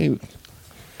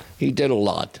did a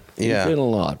lot. Yeah. He did a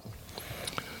lot.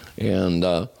 And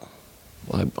I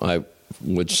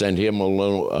would send him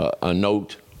a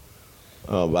note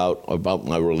about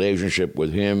my relationship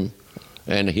with him,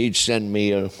 and he'd send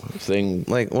me a thing.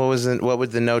 Like, what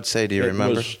would the note say? Do you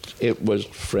remember? It was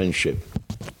friendship.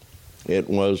 It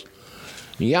was,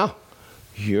 yeah,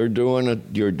 you're doing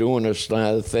a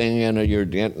style thing, and you're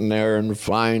getting there and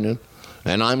fine,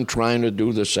 and I'm trying to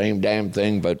do the same damn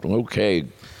thing, but okay.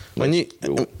 When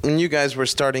you guys were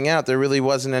starting out, there really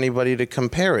wasn't anybody to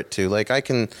compare it to. Like, I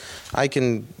can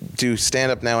do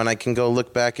stand-up now, and I can go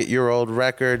look back at your old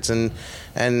records and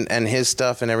his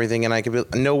stuff and everything, and I can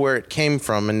know where it came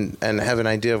from and have an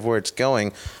idea of where it's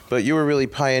going. But you were really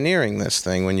pioneering this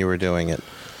thing when you were doing it.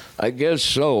 I guess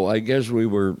so. I guess we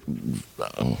were.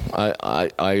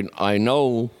 I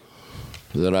know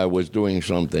that I was doing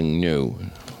something new,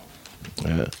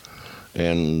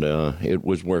 and it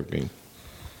was working.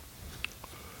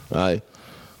 I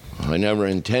never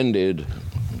intended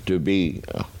to be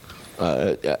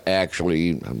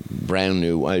actually brand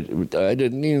new. I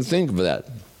didn't even think of that.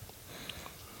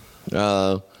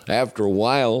 After a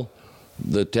while,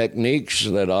 the techniques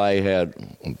that I had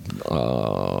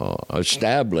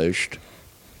established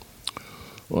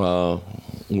were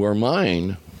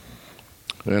mine,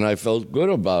 and I felt good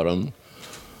about them.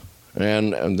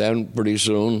 And then pretty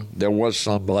soon there was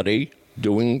somebody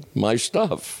doing my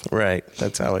stuff. Right.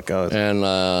 That's how it goes. And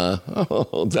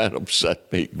that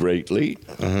upset me greatly.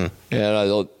 And I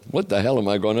thought, what the hell am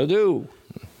I going to do?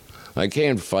 I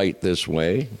can't fight this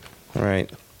way.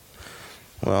 Right.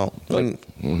 Well, when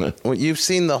you've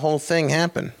seen the whole thing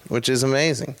happen, which is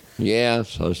amazing.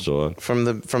 Yes, I saw it. From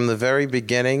the very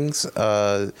beginnings,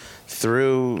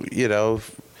 through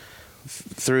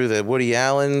through the Woody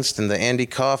Allens and the Andy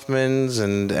Kaufmans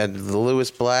and the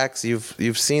Lewis Blacks,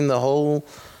 you've seen the whole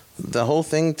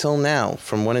thing till now,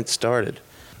 from when it started.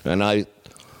 And I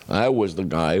was the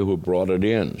guy who brought it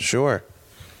in. Sure.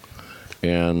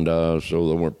 And so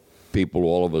there were people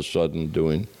all of a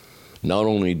sudden not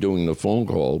only doing the phone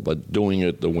call, but doing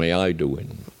it the way I do it.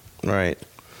 Right.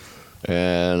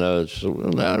 And so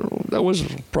that was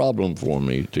a problem for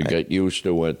me to get used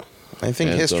to it. I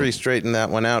think history straightened that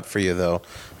one out for you, though.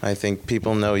 I think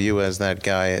people know you as that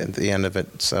guy at the end of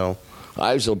it. So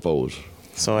I suppose.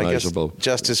 So I guess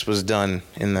justice was done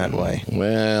in that way.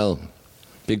 Well,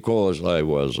 because I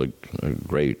was a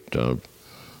great,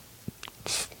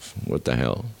 what the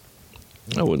hell?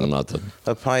 I was nothing.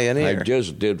 A pioneer.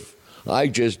 I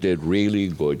just did really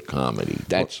good comedy.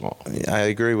 That's all. I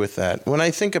agree with that. When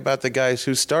I think about the guys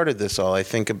who started this all, I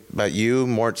think about you,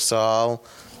 Mort Sahl,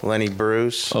 Lenny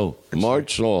Bruce. Oh, Mort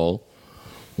Sahl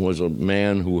was a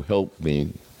man who helped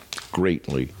me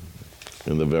greatly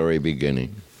in the very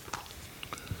beginning.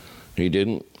 He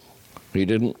didn't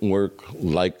work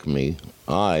like me.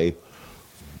 I,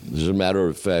 as a matter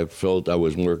of fact, felt I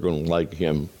was working like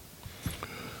him.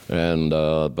 And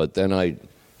but then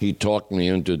he talked me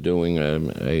into doing a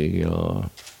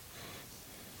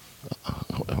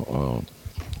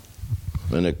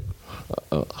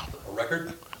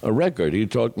record. A record. He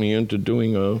talked me into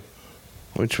doing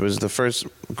which was the first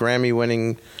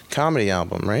Grammy-winning comedy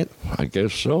album, right? I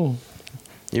guess so.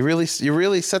 You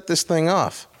really set this thing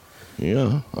off.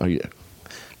 Yeah,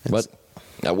 but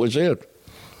that was it,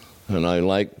 and I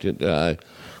liked it.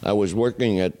 I was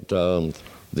working at the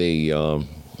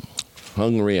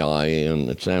Hungry Eye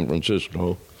in San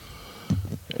Francisco,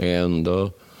 and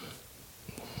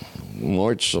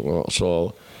Mort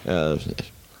Sahl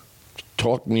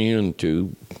talked me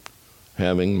into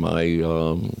having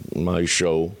my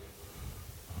show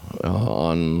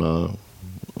on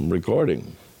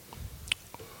recording,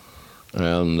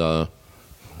 and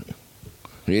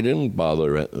he didn't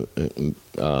bother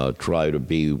try to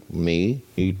be me.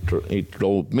 He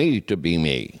told me to be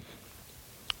me.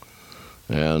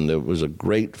 And it was a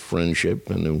great friendship,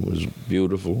 and it was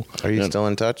beautiful. Are you still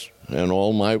in touch? And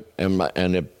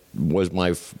and it was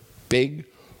my big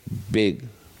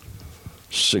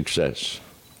success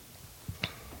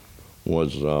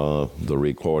was the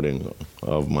recording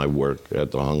of my work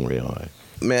at the Hungry Eye.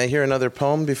 May I hear another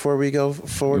poem before we go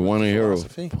forward? You want to hear?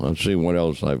 Philosophy? Let's see what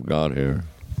else I've got here.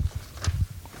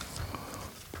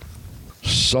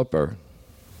 Supper,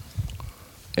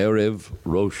 Erev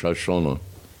Rosh Hashanah.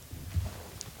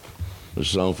 Does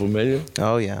it sound familiar?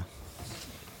 Oh, yeah.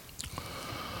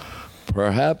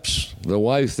 Perhaps, though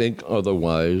I think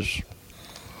otherwise,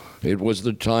 it was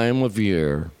the time of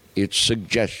year, its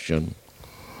suggestion,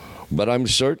 but I'm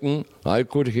certain I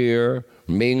could hear,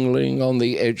 mingling on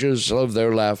the edges of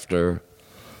their laughter,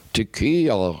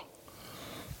 Tekiah,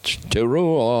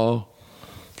 Teruah,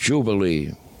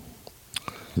 Jubilee.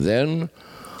 Then,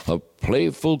 a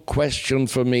playful question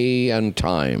for me and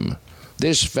time.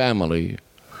 This family,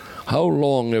 how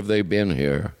long have they been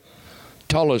here?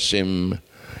 Tolasim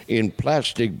in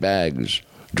plastic bags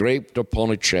draped upon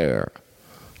a chair.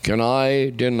 Can I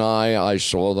deny I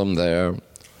saw them there?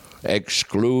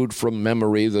 Exclude from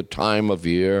memory the time of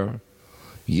year?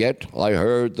 Yet I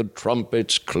heard the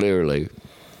trumpets clearly.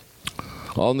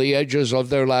 On the edges of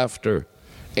their laughter,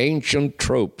 ancient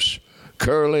tropes,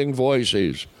 curling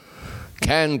voices,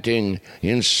 canting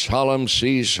in solemn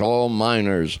seesaw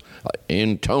minors,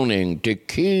 intoning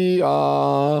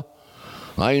Tekiah.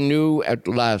 I knew at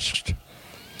last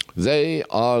they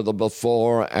are the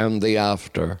before and the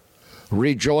after,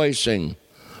 rejoicing,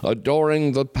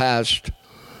 adoring the past.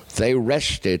 They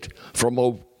rested from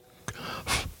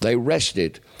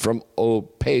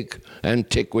opaque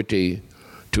antiquity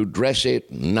to dress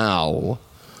it now,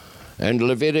 and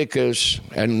Leviticus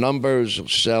and Numbers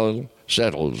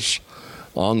settles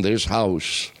on this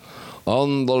house,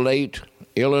 on the late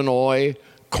Illinois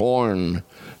corn,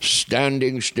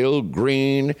 standing still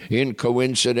green in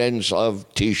coincidence of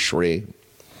Tishri.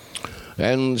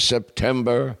 And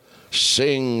September,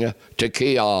 sing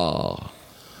Tekiah.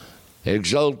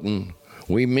 Exultant,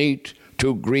 we meet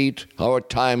to greet our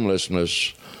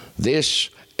timelessness. This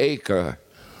acre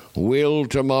will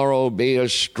tomorrow be a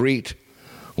street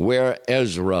where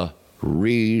Ezra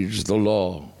reads the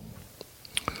law.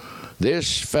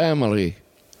 This family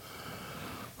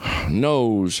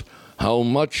knows how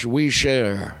much we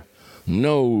share,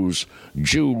 knows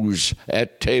Jews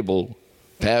at table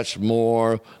pass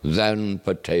more than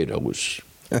potatoes.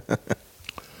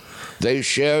 They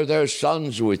share their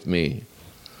sons with me.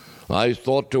 I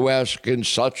thought to ask, in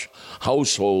such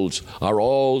households, are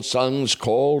all sons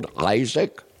called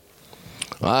Isaac?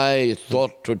 I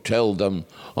thought to tell them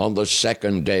on the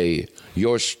second day,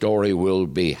 your story will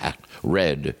be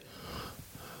read.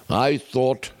 I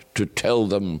thought to tell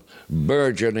them,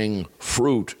 burgeoning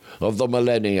fruit of the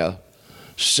millennia,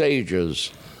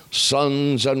 sages,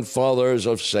 sons and fathers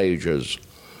of sages,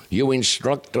 you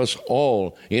instruct us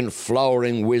all in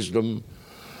flowering wisdom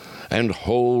and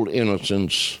whole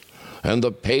innocence, and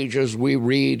the pages we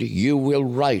read you will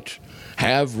write,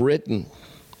 have written.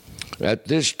 At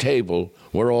this table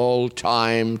where all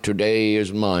time today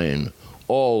is mine,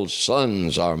 all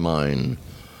sons are mine.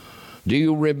 Do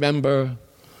you remember?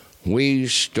 We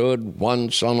stood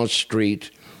once on a street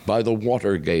by the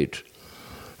Watergate,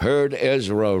 heard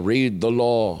Ezra read the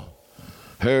law,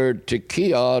 heard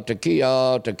Tekiah,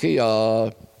 Tekiah,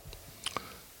 Tekiah.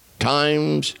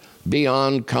 Times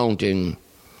beyond counting,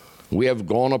 we have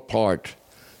gone apart,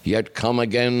 yet come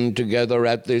again together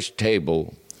at this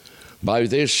table, by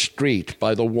this street,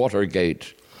 by the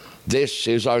Watergate. This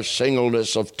is our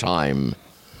singleness of time.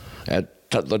 At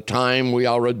the time we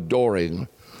are adoring,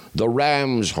 the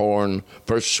ram's horn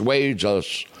persuades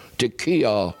us,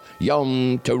 Tekiah,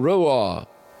 Yom Teruah.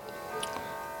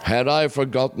 Had I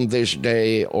forgotten this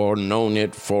day or known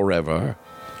it forever?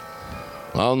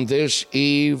 On this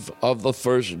eve of the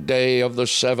first day of the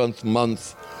 7th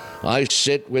month, I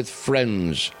sit with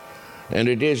friends, and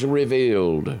it is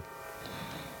revealed.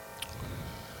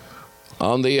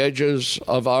 On the edges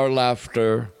of our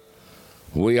laughter,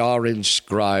 we are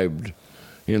inscribed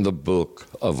in the book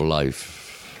of life.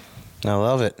 I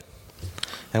love it.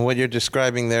 And what you're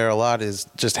describing there a lot is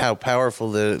just how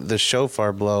powerful the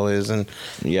shofar blow is, and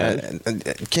Yes.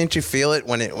 can't you feel it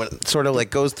when it sort of like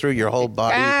goes through your whole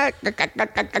body? I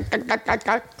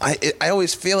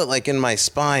always feel it like in my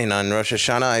spine on Rosh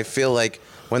Hashanah. I feel like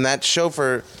when that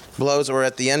shofar blows, or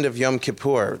at the end of Yom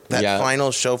Kippur, that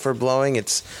final shofar blowing,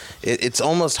 it's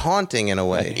almost haunting in a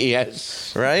way.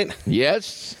 Yes. Right?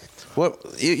 Yes.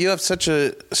 What you have such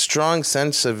a strong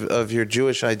sense of your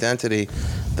Jewish identity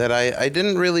that I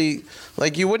didn't really,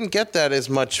 like, you wouldn't get that as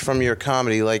much from your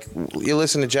comedy. Like, you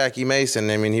listen to Jackie Mason,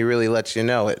 I mean, he really lets you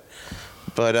know it.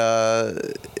 But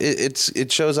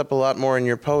it shows up a lot more in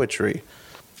your poetry.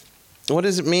 What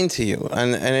does it mean to you?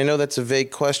 And I know that's a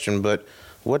vague question, but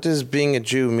what does being a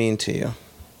Jew mean to you?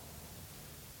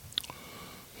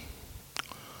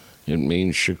 It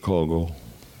means Chicago.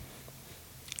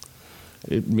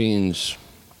 It means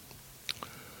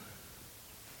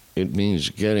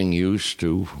getting used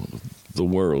to the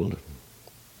world.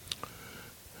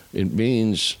 It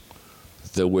means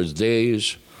there was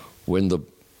days when the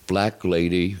black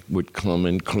lady would come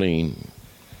and clean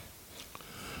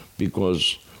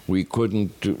because we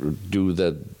couldn't do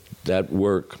that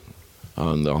work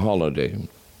on the holiday.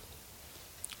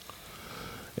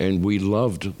 And we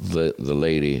loved the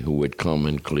lady who would come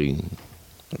and clean.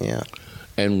 Yeah.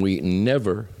 And we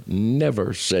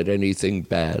never said anything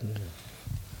bad.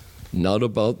 Not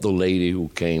about the lady who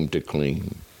came to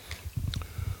clean.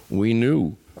 We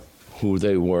knew who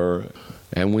they were,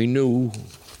 and we knew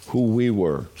who we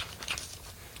were.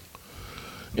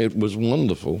 It was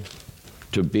wonderful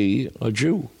to be a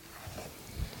Jew.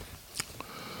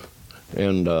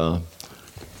 And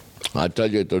I tell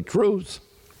you the truth,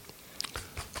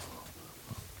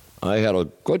 I had a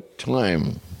good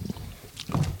time.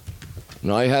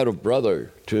 And I had a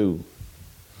brother, too.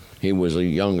 He was a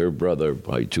younger brother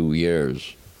by 2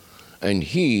 years. And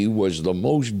he was the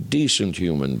most decent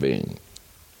human being.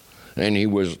 And he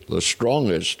was the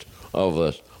strongest of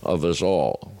us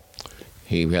all.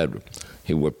 He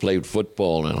played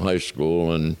football in high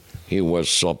school, and he was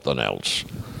something else.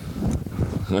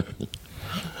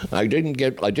 I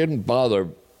didn't bother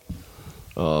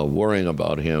worrying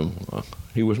about him.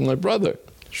 He was my brother.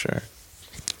 Sure.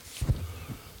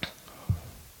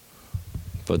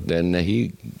 But then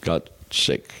he got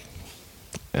sick,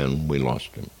 and we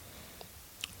lost him.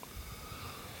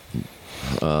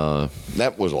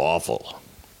 That was awful.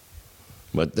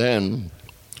 But then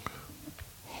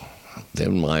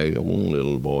my own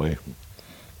little boy,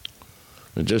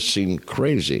 it just seemed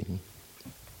crazy,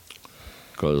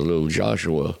 because little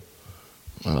Joshua,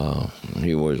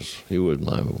 he was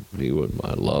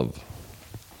my love.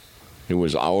 He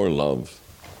was our love.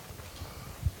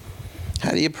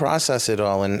 how do you process it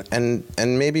all? And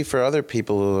maybe for other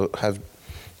people who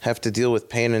have to deal with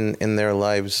pain in their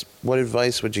lives, what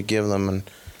advice would you give them? And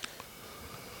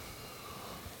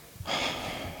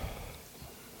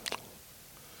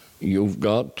you've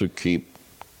got to keep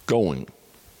going.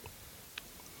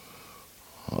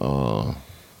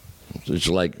 It's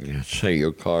like, say,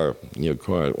 your car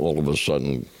all of a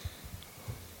sudden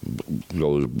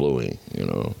goes bluey, you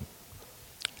know.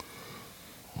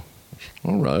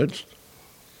 All right,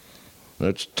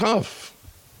 that's tough.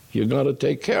 You got to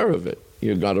take care of it.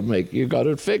 You got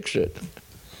to fix it.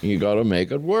 You got to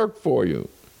make it work for you,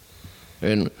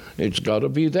 and it's got to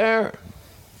be there.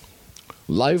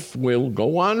 Life will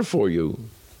go on for you.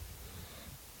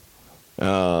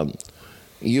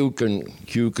 You can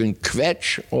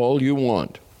kvetch all you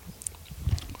want.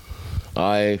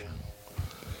 I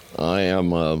am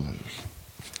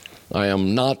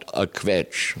not a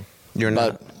kvetch. You're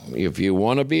not. But if you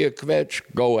want to be a kvetch,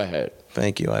 go ahead.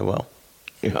 Thank you, I will.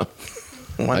 Yeah.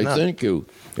 Why not? Thank you.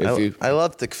 I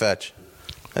love to kvetch.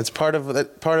 It's part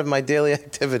of my daily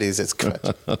activities. It's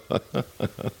kvetch.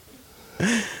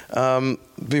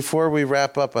 Before we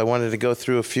wrap up, I wanted to go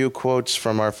through a few quotes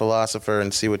from our philosopher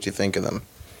and see what you think of them,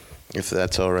 if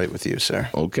that's all right with you, sir.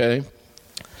 Okay.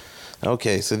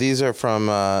 Okay, so these are from,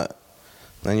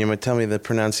 and you might tell me the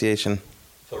pronunciation.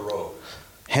 Thoreau.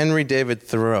 Henry David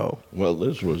Thoreau. Well,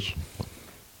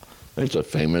 it's a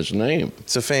famous name.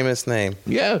 It's a famous name.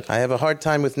 Yeah. I have a hard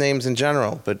time with names in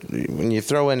general, but when you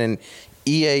throw in an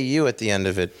EAU at the end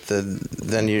of it,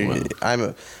 then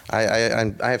I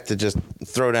have to just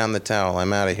throw down the towel.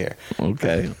 I'm out of here.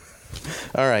 Okay.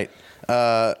 All right.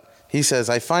 He says,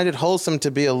 I find it wholesome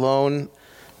to be alone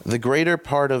the greater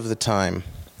part of the time.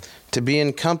 To be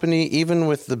in company, even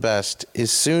with the best,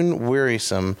 is soon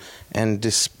wearisome and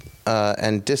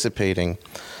dissipating.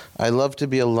 I love to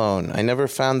be alone. I never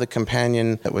found the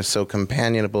companion that was so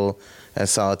companionable as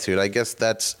solitude. I guess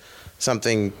that's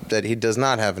something that he does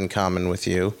not have in common with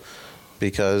you,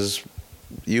 because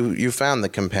you found the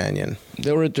companion.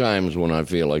 There are times when I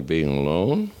feel like being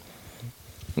alone,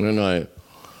 and I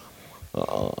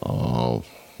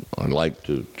like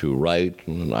to write,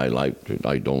 and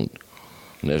I don't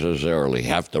necessarily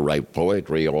have to write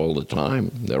poetry all the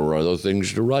time. There are other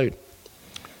things to write.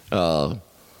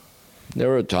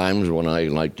 There are times when I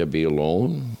like to be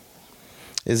alone.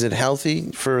 Is it healthy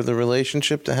for the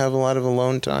relationship to have a lot of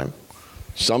alone time?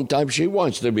 Sometimes she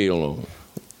wants to be alone.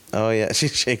 Oh, yeah.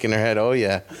 She's shaking her head. Oh,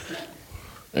 yeah.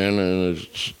 And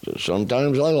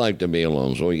sometimes I like to be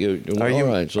alone. So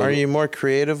are you more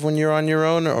creative when you're on your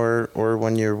own or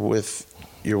when you're with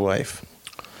your wife?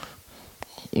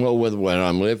 Well, when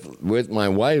I'm with my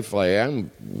wife, I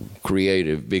am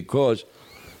creative because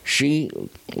she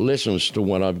listens to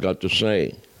what I've got to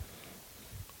say.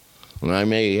 And I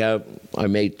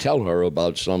may tell her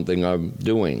about something I'm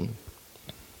doing.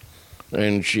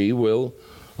 And she will,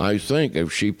 I think,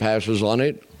 if she passes on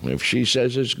it, if she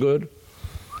says it's good,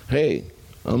 hey,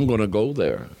 I'm going to go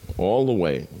there all the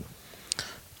way.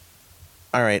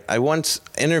 All right. I once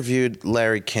interviewed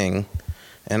Larry King,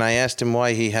 and I asked him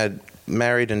why he had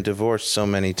married and divorced so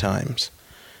many times.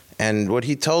 And what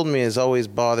he told me has always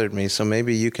bothered me, so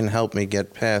maybe you can help me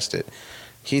get past it.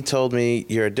 He told me,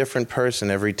 you're a different person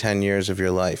every 10 years of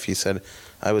your life. He said,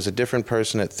 I was a different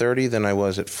person at 30 than I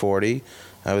was at 40.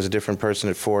 I was a different person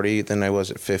at 40 than I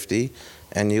was at 50.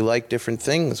 And you like different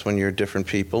things when you're different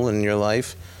people in your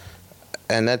life.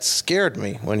 And that scared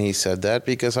me when he said that,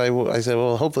 because I said,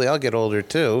 well, hopefully I'll get older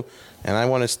too. And I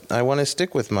want to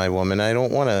stick with my woman. I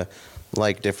don't want to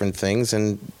like different things.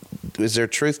 And is there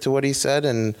truth to what he said?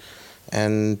 And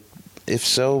if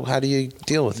so, how do you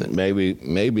deal with it?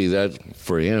 Maybe that's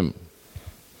for him.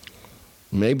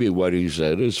 Maybe what he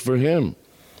said is for him.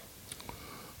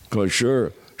 Because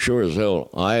sure as hell,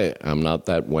 I am not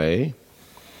that way.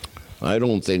 I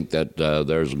don't think that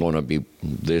there's going to be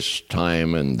this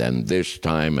time and then this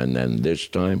time and then this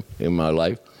time in my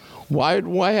life. Why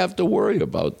do I have to worry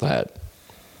about that?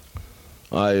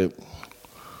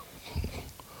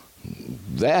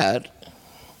 That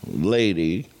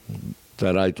lady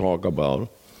that I talk about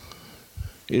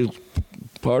is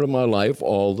part of my life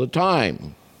all the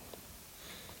time.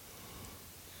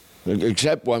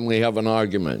 Except when we have an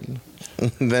argument.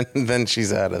 then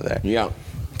she's out of there. Yeah.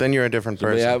 Then you're a different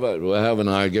person. We have an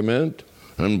argument,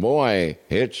 and boy,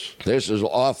 this is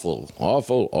awful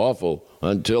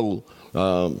until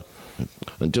a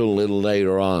little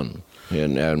later on,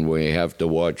 and we have to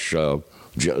watch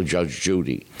Judge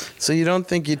Judy. So you don't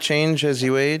think you change as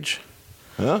you age?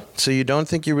 Huh? So you don't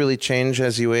think you really change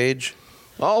as you age?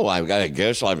 Oh, I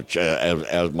guess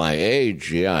as my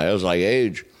age, yeah, as I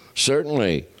age,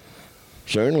 certainly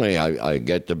certainly I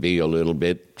get to be a little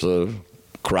bit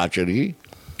crotchety.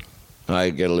 I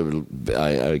get a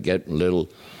little,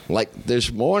 like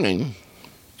this morning.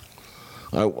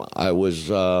 I was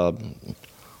I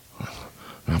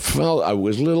felt I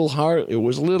was a little hard. It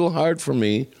was a little hard for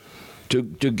me to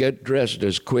get dressed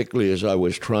as quickly as I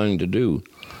was trying to do.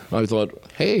 I thought,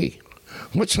 hey,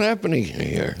 what's happening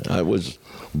here? I was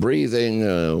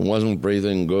breathing, wasn't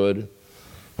breathing good,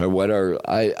 or whatever.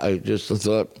 I just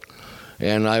thought,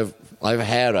 and I've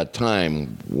had a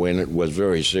time when it was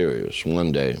very serious.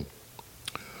 One day,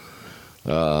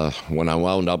 when I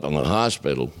wound up in the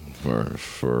hospital for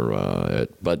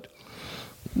it, but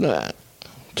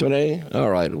today, all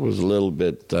right, it was a little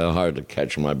bit hard to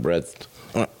catch my breath.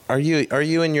 Are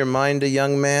you in your mind a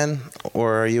young man,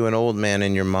 or are you an old man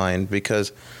in your mind?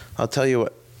 Because I'll tell you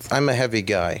what, I'm a heavy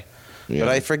guy, but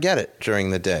I forget it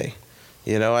during the day.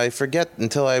 You know, I forget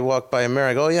until I walk by a mirror.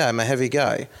 I go, oh yeah, I'm a heavy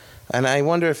guy, and I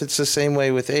wonder if it's the same way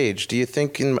with age. Do you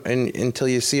think until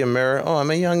you see a mirror, oh,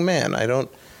 I'm a young man? I don't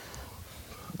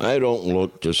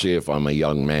look to see if I'm a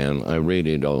young man. I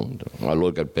really don't. I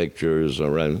look at pictures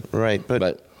around. Right,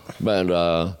 but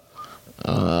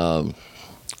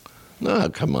no,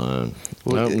 come on.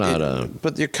 Well, I'm not a...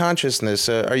 But your consciousness,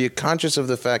 are you conscious of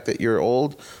the fact that you're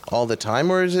old all the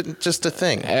time, or is it just a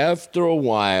thing? After a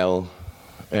while,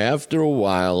 you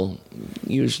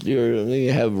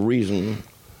have reason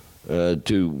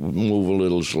to move a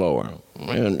little slower.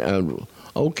 And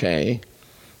okay.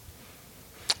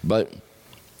 But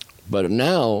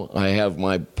now I have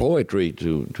my poetry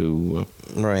to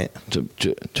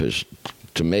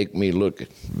make me look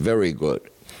very good.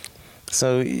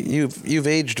 So you've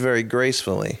aged very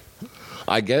gracefully.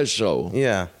 I guess so.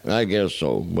 Yeah. I guess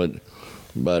so.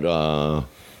 But I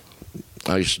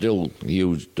still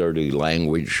use dirty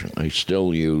language. I'm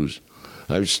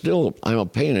a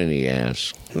pain in the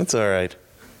ass. That's all right.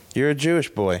 You're a Jewish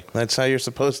boy. That's how you're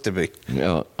supposed to be.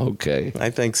 Yeah, okay. I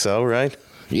think so, right?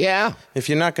 Yeah. If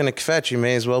you're not going to kvetch, you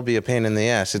may as well be a pain in the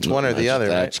ass. It's one or the other,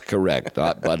 right? That's correct.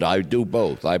 But I do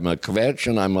both. I'm a kvetch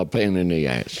and I'm a pain in the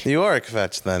ass. You are a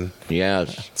kvetch, then?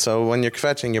 Yes. So when you're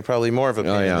kvetching, you're probably more of a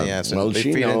pain in the ass. Well, they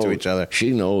feed into each other.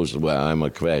 She knows I'm a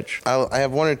kvetch. I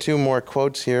have one or two more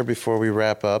quotes here before we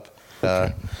wrap up.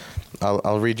 Okay.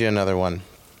 I'll read you another one.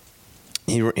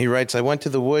 He writes, I went to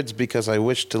the woods because I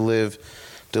wished to live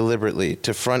deliberately,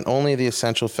 to front only the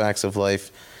essential facts of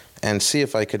life and see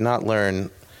if I could not learn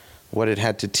what it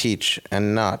had to teach,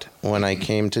 and not, when I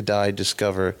came to die,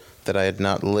 discover that I had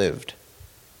not lived.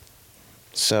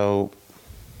 So,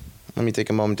 let me take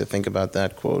a moment to think about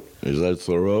that quote. Is that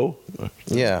Thoreau?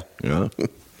 Yeah. Yeah.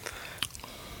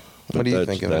 What do you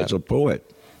think of that? That's a poet.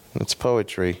 It's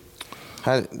poetry.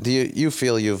 How do you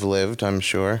feel you've lived? I'm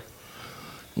sure.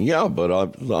 Yeah, but I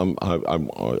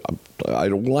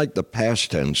don't like the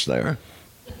past tense there.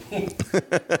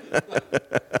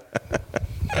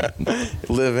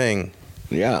 Living.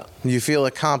 Yeah. You feel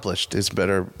accomplished is a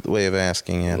better way of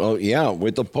asking it. Oh, yeah,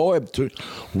 with the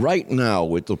right now,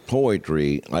 with the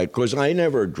poetry, because I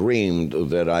never dreamed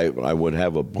that I would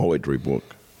have a poetry book.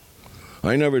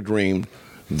 I never dreamed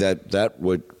that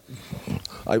would,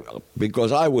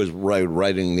 because I was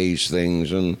writing these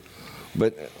things,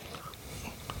 but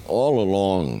all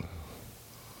along,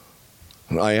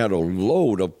 I had a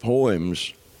load of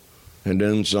poems, and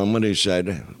then somebody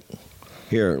said,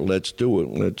 here, let's do it.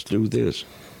 Let's do this.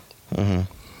 Uh-huh.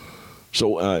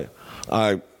 So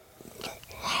I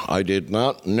did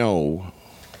not know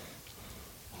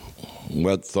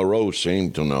what Thoreau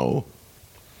seemed to know.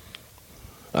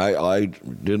 I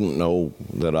didn't know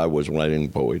that I was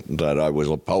that I was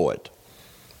a poet.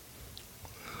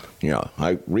 Yeah,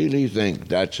 I really think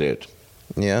that's it.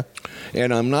 Yeah.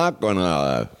 And I'm not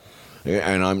gonna,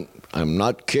 and I'm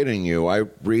not kidding you. I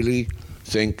really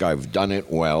think I've done it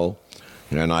well.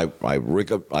 And I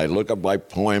look at my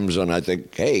poems and I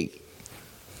think, hey.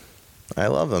 I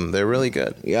love them. They're really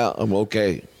good. Yeah, I'm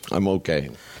okay.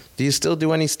 Do you still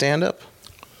do any stand-up?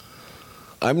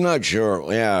 I'm not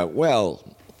sure. Yeah, well,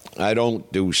 I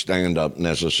don't do stand-up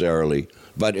necessarily.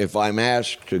 But if I'm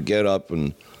asked to get up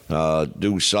and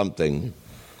do something,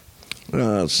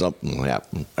 something will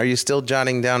happen. Are you still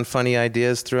jotting down funny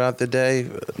ideas throughout the day?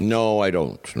 No, I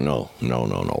don't. No.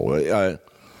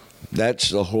 That's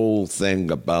the whole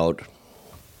thing about,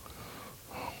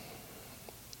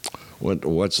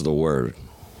 what's the word?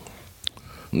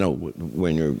 No,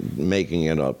 when you're making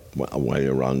it up while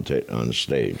you're on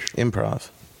stage. Improv.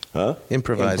 Huh?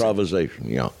 Improvising. Improvisation,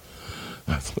 yeah.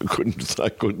 I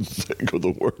couldn't think of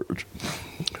the word.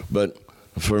 But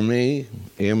for me,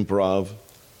 improv,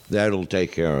 that'll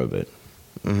take care of it.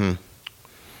 Mm-hmm.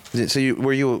 So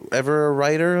were you ever a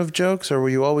writer of jokes, or were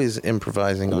you always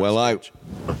improvising? On Well, stage?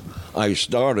 I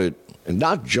started,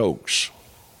 not jokes.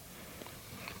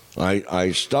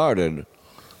 I started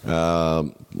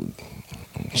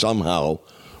somehow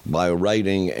by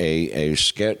writing a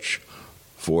sketch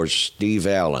for Steve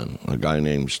Allen, a guy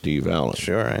named Steve Allen.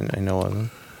 Sure, I know of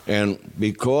him. And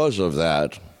because of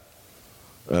that,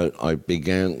 I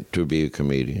began to be a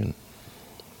comedian.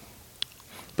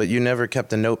 But you never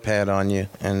kept a notepad on you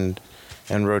and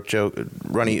wrote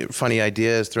funny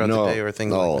ideas throughout the day or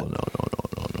things like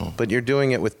that? No. But you're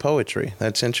doing it with poetry.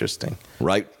 That's interesting.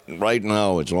 Right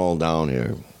now, it's all down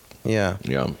here. Yeah.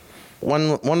 Yeah.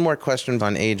 One more question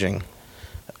on aging.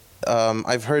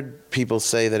 I've heard people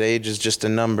say that age is just a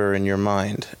number in your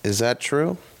mind. Is that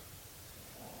true?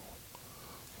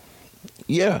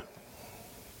 Yeah.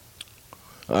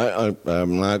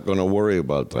 I'm not going to worry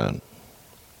about that.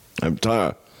 I'm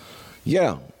tired.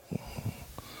 Yeah.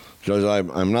 Because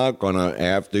I'm not going to,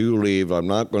 after you leave, I'm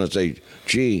not going to say,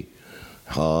 gee,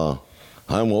 I'm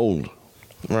old.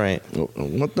 Right.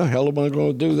 What the hell am I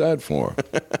going to do that for?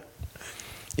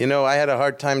 You know, I had a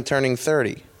hard time turning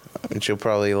 30, which you'll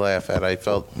probably laugh at. I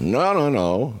felt...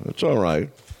 No. It's all right.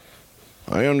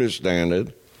 I understand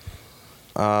it.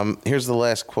 Here's the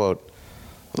last quote.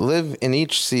 Live in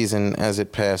each season as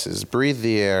it passes. Breathe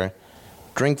the air,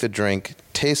 drink the drink,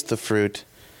 taste the fruit,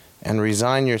 and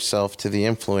resign yourself to the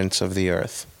influence of the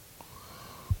earth.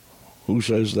 Who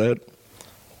says that?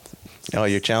 Oh,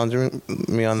 you're challenging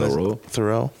me on Thoreau. this?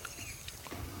 Thoreau?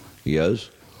 Yes,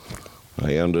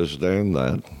 I understand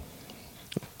that.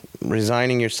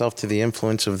 Resigning yourself to the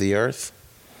influence of the earth?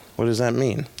 What does that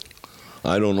mean?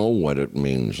 I don't know what it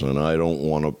means, and I don't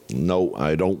want to know.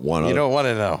 I don't want to. You don't want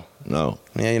to know? No.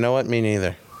 Yeah, you know what? Me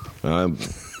neither.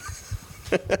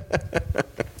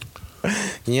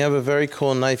 You have a very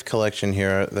cool knife collection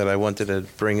here that I wanted to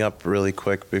bring up really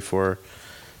quick before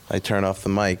I turn off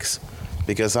the mics,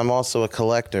 because I'm also a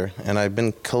collector, and I've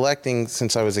been collecting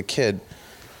since I was a kid,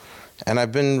 and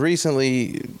I've been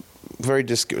recently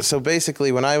so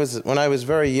basically when I was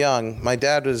very young, my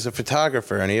dad was a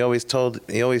photographer, and he always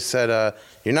said,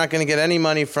 you're not going to get any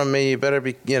money from me, you better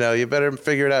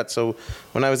figure it out. So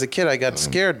when I was a kid, I got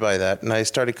scared by that, and I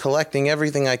started collecting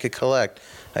everything I could collect.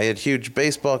 I had huge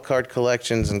baseball card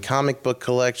collections and comic book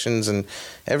collections and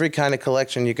every kind of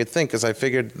collection you could think, because I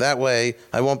figured that way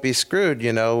I won't be screwed,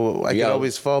 I could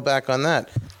always fall back on that.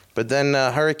 But then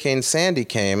Hurricane Sandy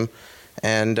came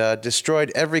and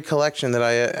destroyed every collection that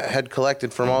I had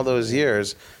collected from all those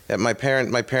years. My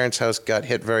parents' house got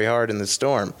hit very hard in the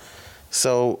storm.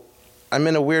 So I'm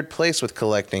in a weird place with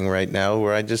collecting right now,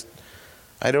 where I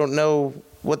don't know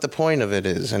what the point of it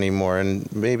is anymore, and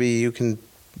maybe you can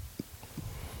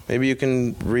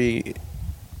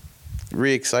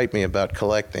re-excite me about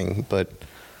collecting, but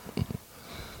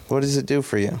what does it do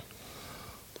for you?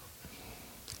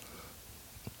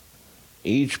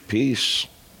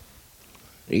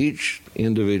 Each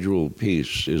individual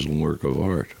piece is a work of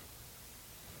art.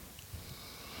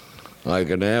 I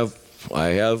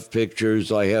have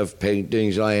pictures, I have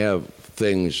paintings, I have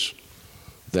things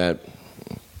that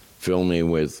fill me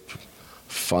with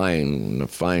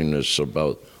fineness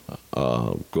about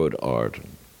good art.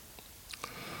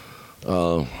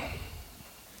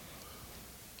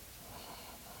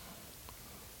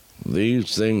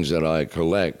 These things that I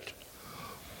collect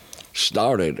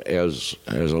started as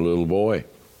a little boy,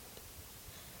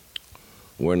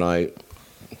 when I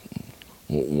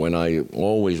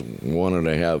always wanted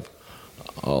to have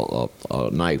a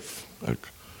knife,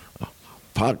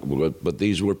 but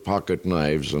these were pocket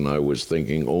knives, and I was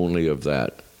thinking only of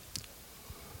that.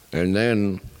 And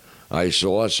then I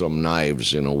saw some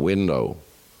knives in a window,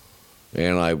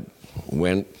 and I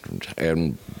went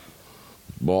and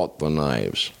bought the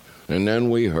knives. And then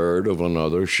we heard of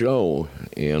another show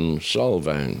in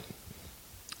Sullivan.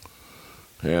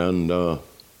 And I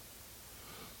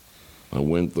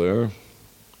went there,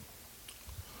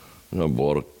 and I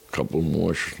bought a couple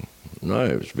more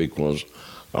knives because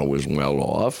I was well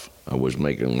off. I was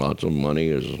making lots of money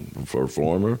as a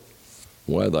performer.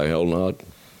 Why the hell not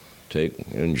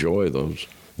enjoy those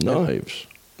knives?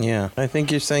 Yeah, I think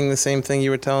you're saying the same thing you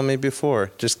were telling me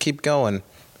before. Just keep going.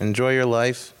 Enjoy your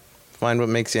life. Find what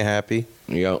makes you happy.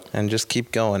 Yeah. And just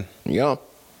keep going. Yeah.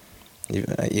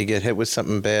 You get hit with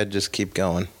something bad, just keep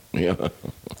going. Yeah.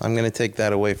 I'm going to take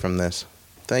that away from this.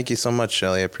 Thank you so much,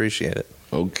 Shelley. I appreciate it.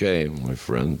 Okay, my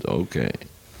friend. Okay.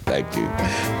 Thank you.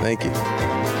 Thank you.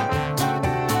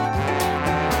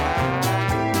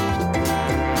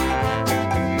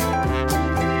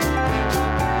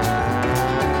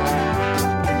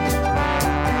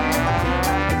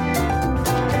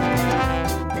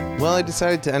 Well, I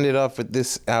decided to end it off with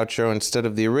this outro instead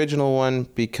of the original one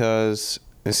because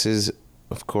this is,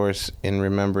 of course, in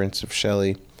remembrance of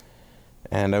Shelley.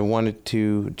 And I wanted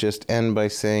to just end by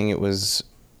saying it was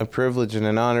a privilege and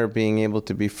an honor being able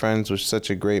to be friends with such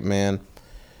a great man.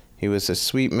 He was a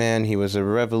sweet man. He was a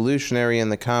revolutionary in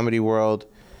the comedy world.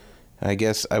 I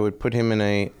guess I would put him in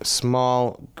a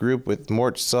small group with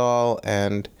Mort Sahl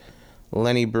and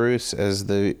Lenny Bruce as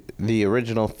the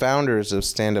original founders of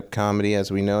stand-up comedy as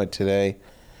we know it today.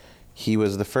 He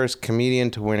was the first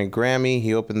comedian to win a Grammy.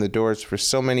 He opened the doors for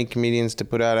so many comedians to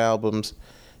put out albums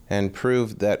and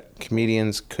proved that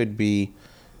comedians could be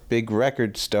big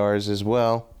record stars as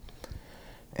well.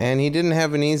 And he didn't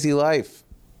have an easy life.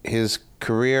 His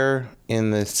career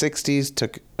in the 60s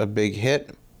took a big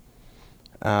hit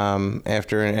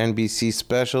after an NBC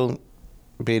special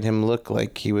made him look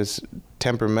like he was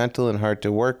temperamental and hard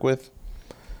to work with.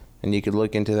 And you could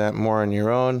look into that more on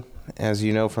your own. As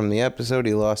you know from the episode,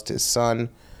 he lost his son,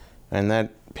 and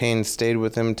that pain stayed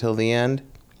with him till the end.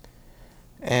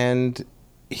 And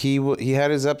he had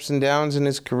his ups and downs in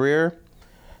his career.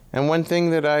 And one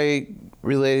thing that I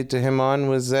related to him on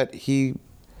was that he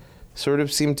sort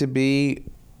of seemed to be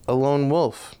a lone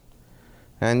wolf.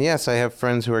 And yes, I have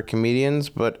friends who are comedians,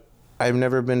 but I've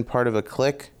never been part of a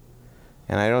clique.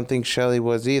 And I don't think Shelley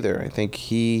was either. I think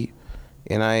he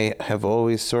and I have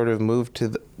always sort of moved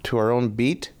to our own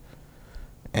beat.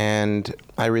 And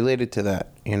I related to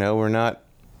that. You know, we're not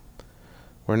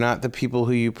the people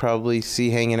who you probably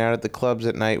see hanging out at the clubs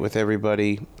at night with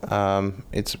everybody.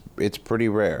 It's pretty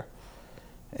rare.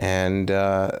 And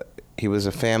he was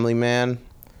a family man.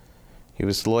 He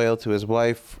was loyal to his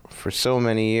wife for so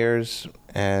many years,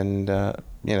 and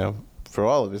you know, for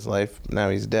all of his life. Now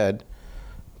he's dead,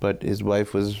 but his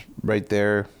wife was right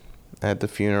there at the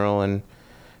funeral, and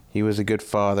he was a good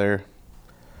father.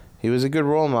 He was a good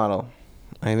role model.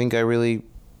 I think I really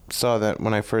saw that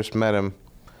when I first met him.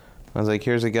 I was like,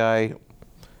 here's a guy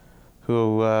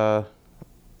who, I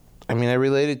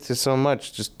related to so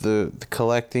much. Just the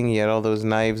collecting. He had all those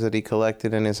knives that he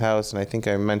collected in his house, and I think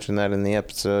I mentioned that in the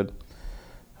episode,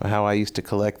 how I used to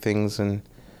collect things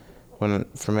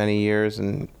for many years.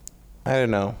 And I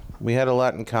don't know. We had a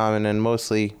lot in common, and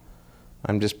mostly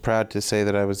I'm just proud to say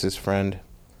that I was his friend.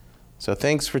 So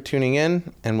thanks for tuning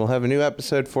in, and we'll have a new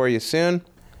episode for you soon.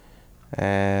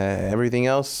 Everything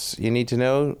else you need to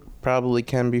know probably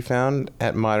can be found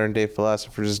at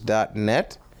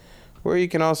moderndayphilosophers.net, where you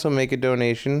can also make a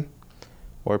donation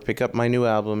or pick up my new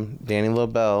album, Danny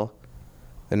Lobel,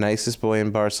 The Nicest Boy in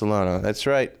Barcelona. That's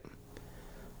right.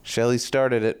 Shelley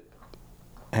started it,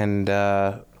 and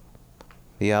the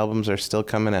albums are still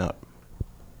coming out.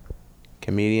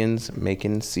 Comedians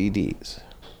making CDs,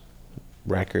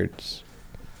 records,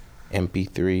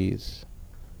 MP3s,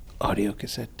 audio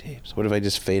cassette tapes. What if I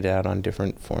just fade out on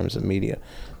different forms of media?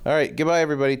 All right, goodbye,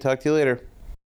 everybody. Talk to you later.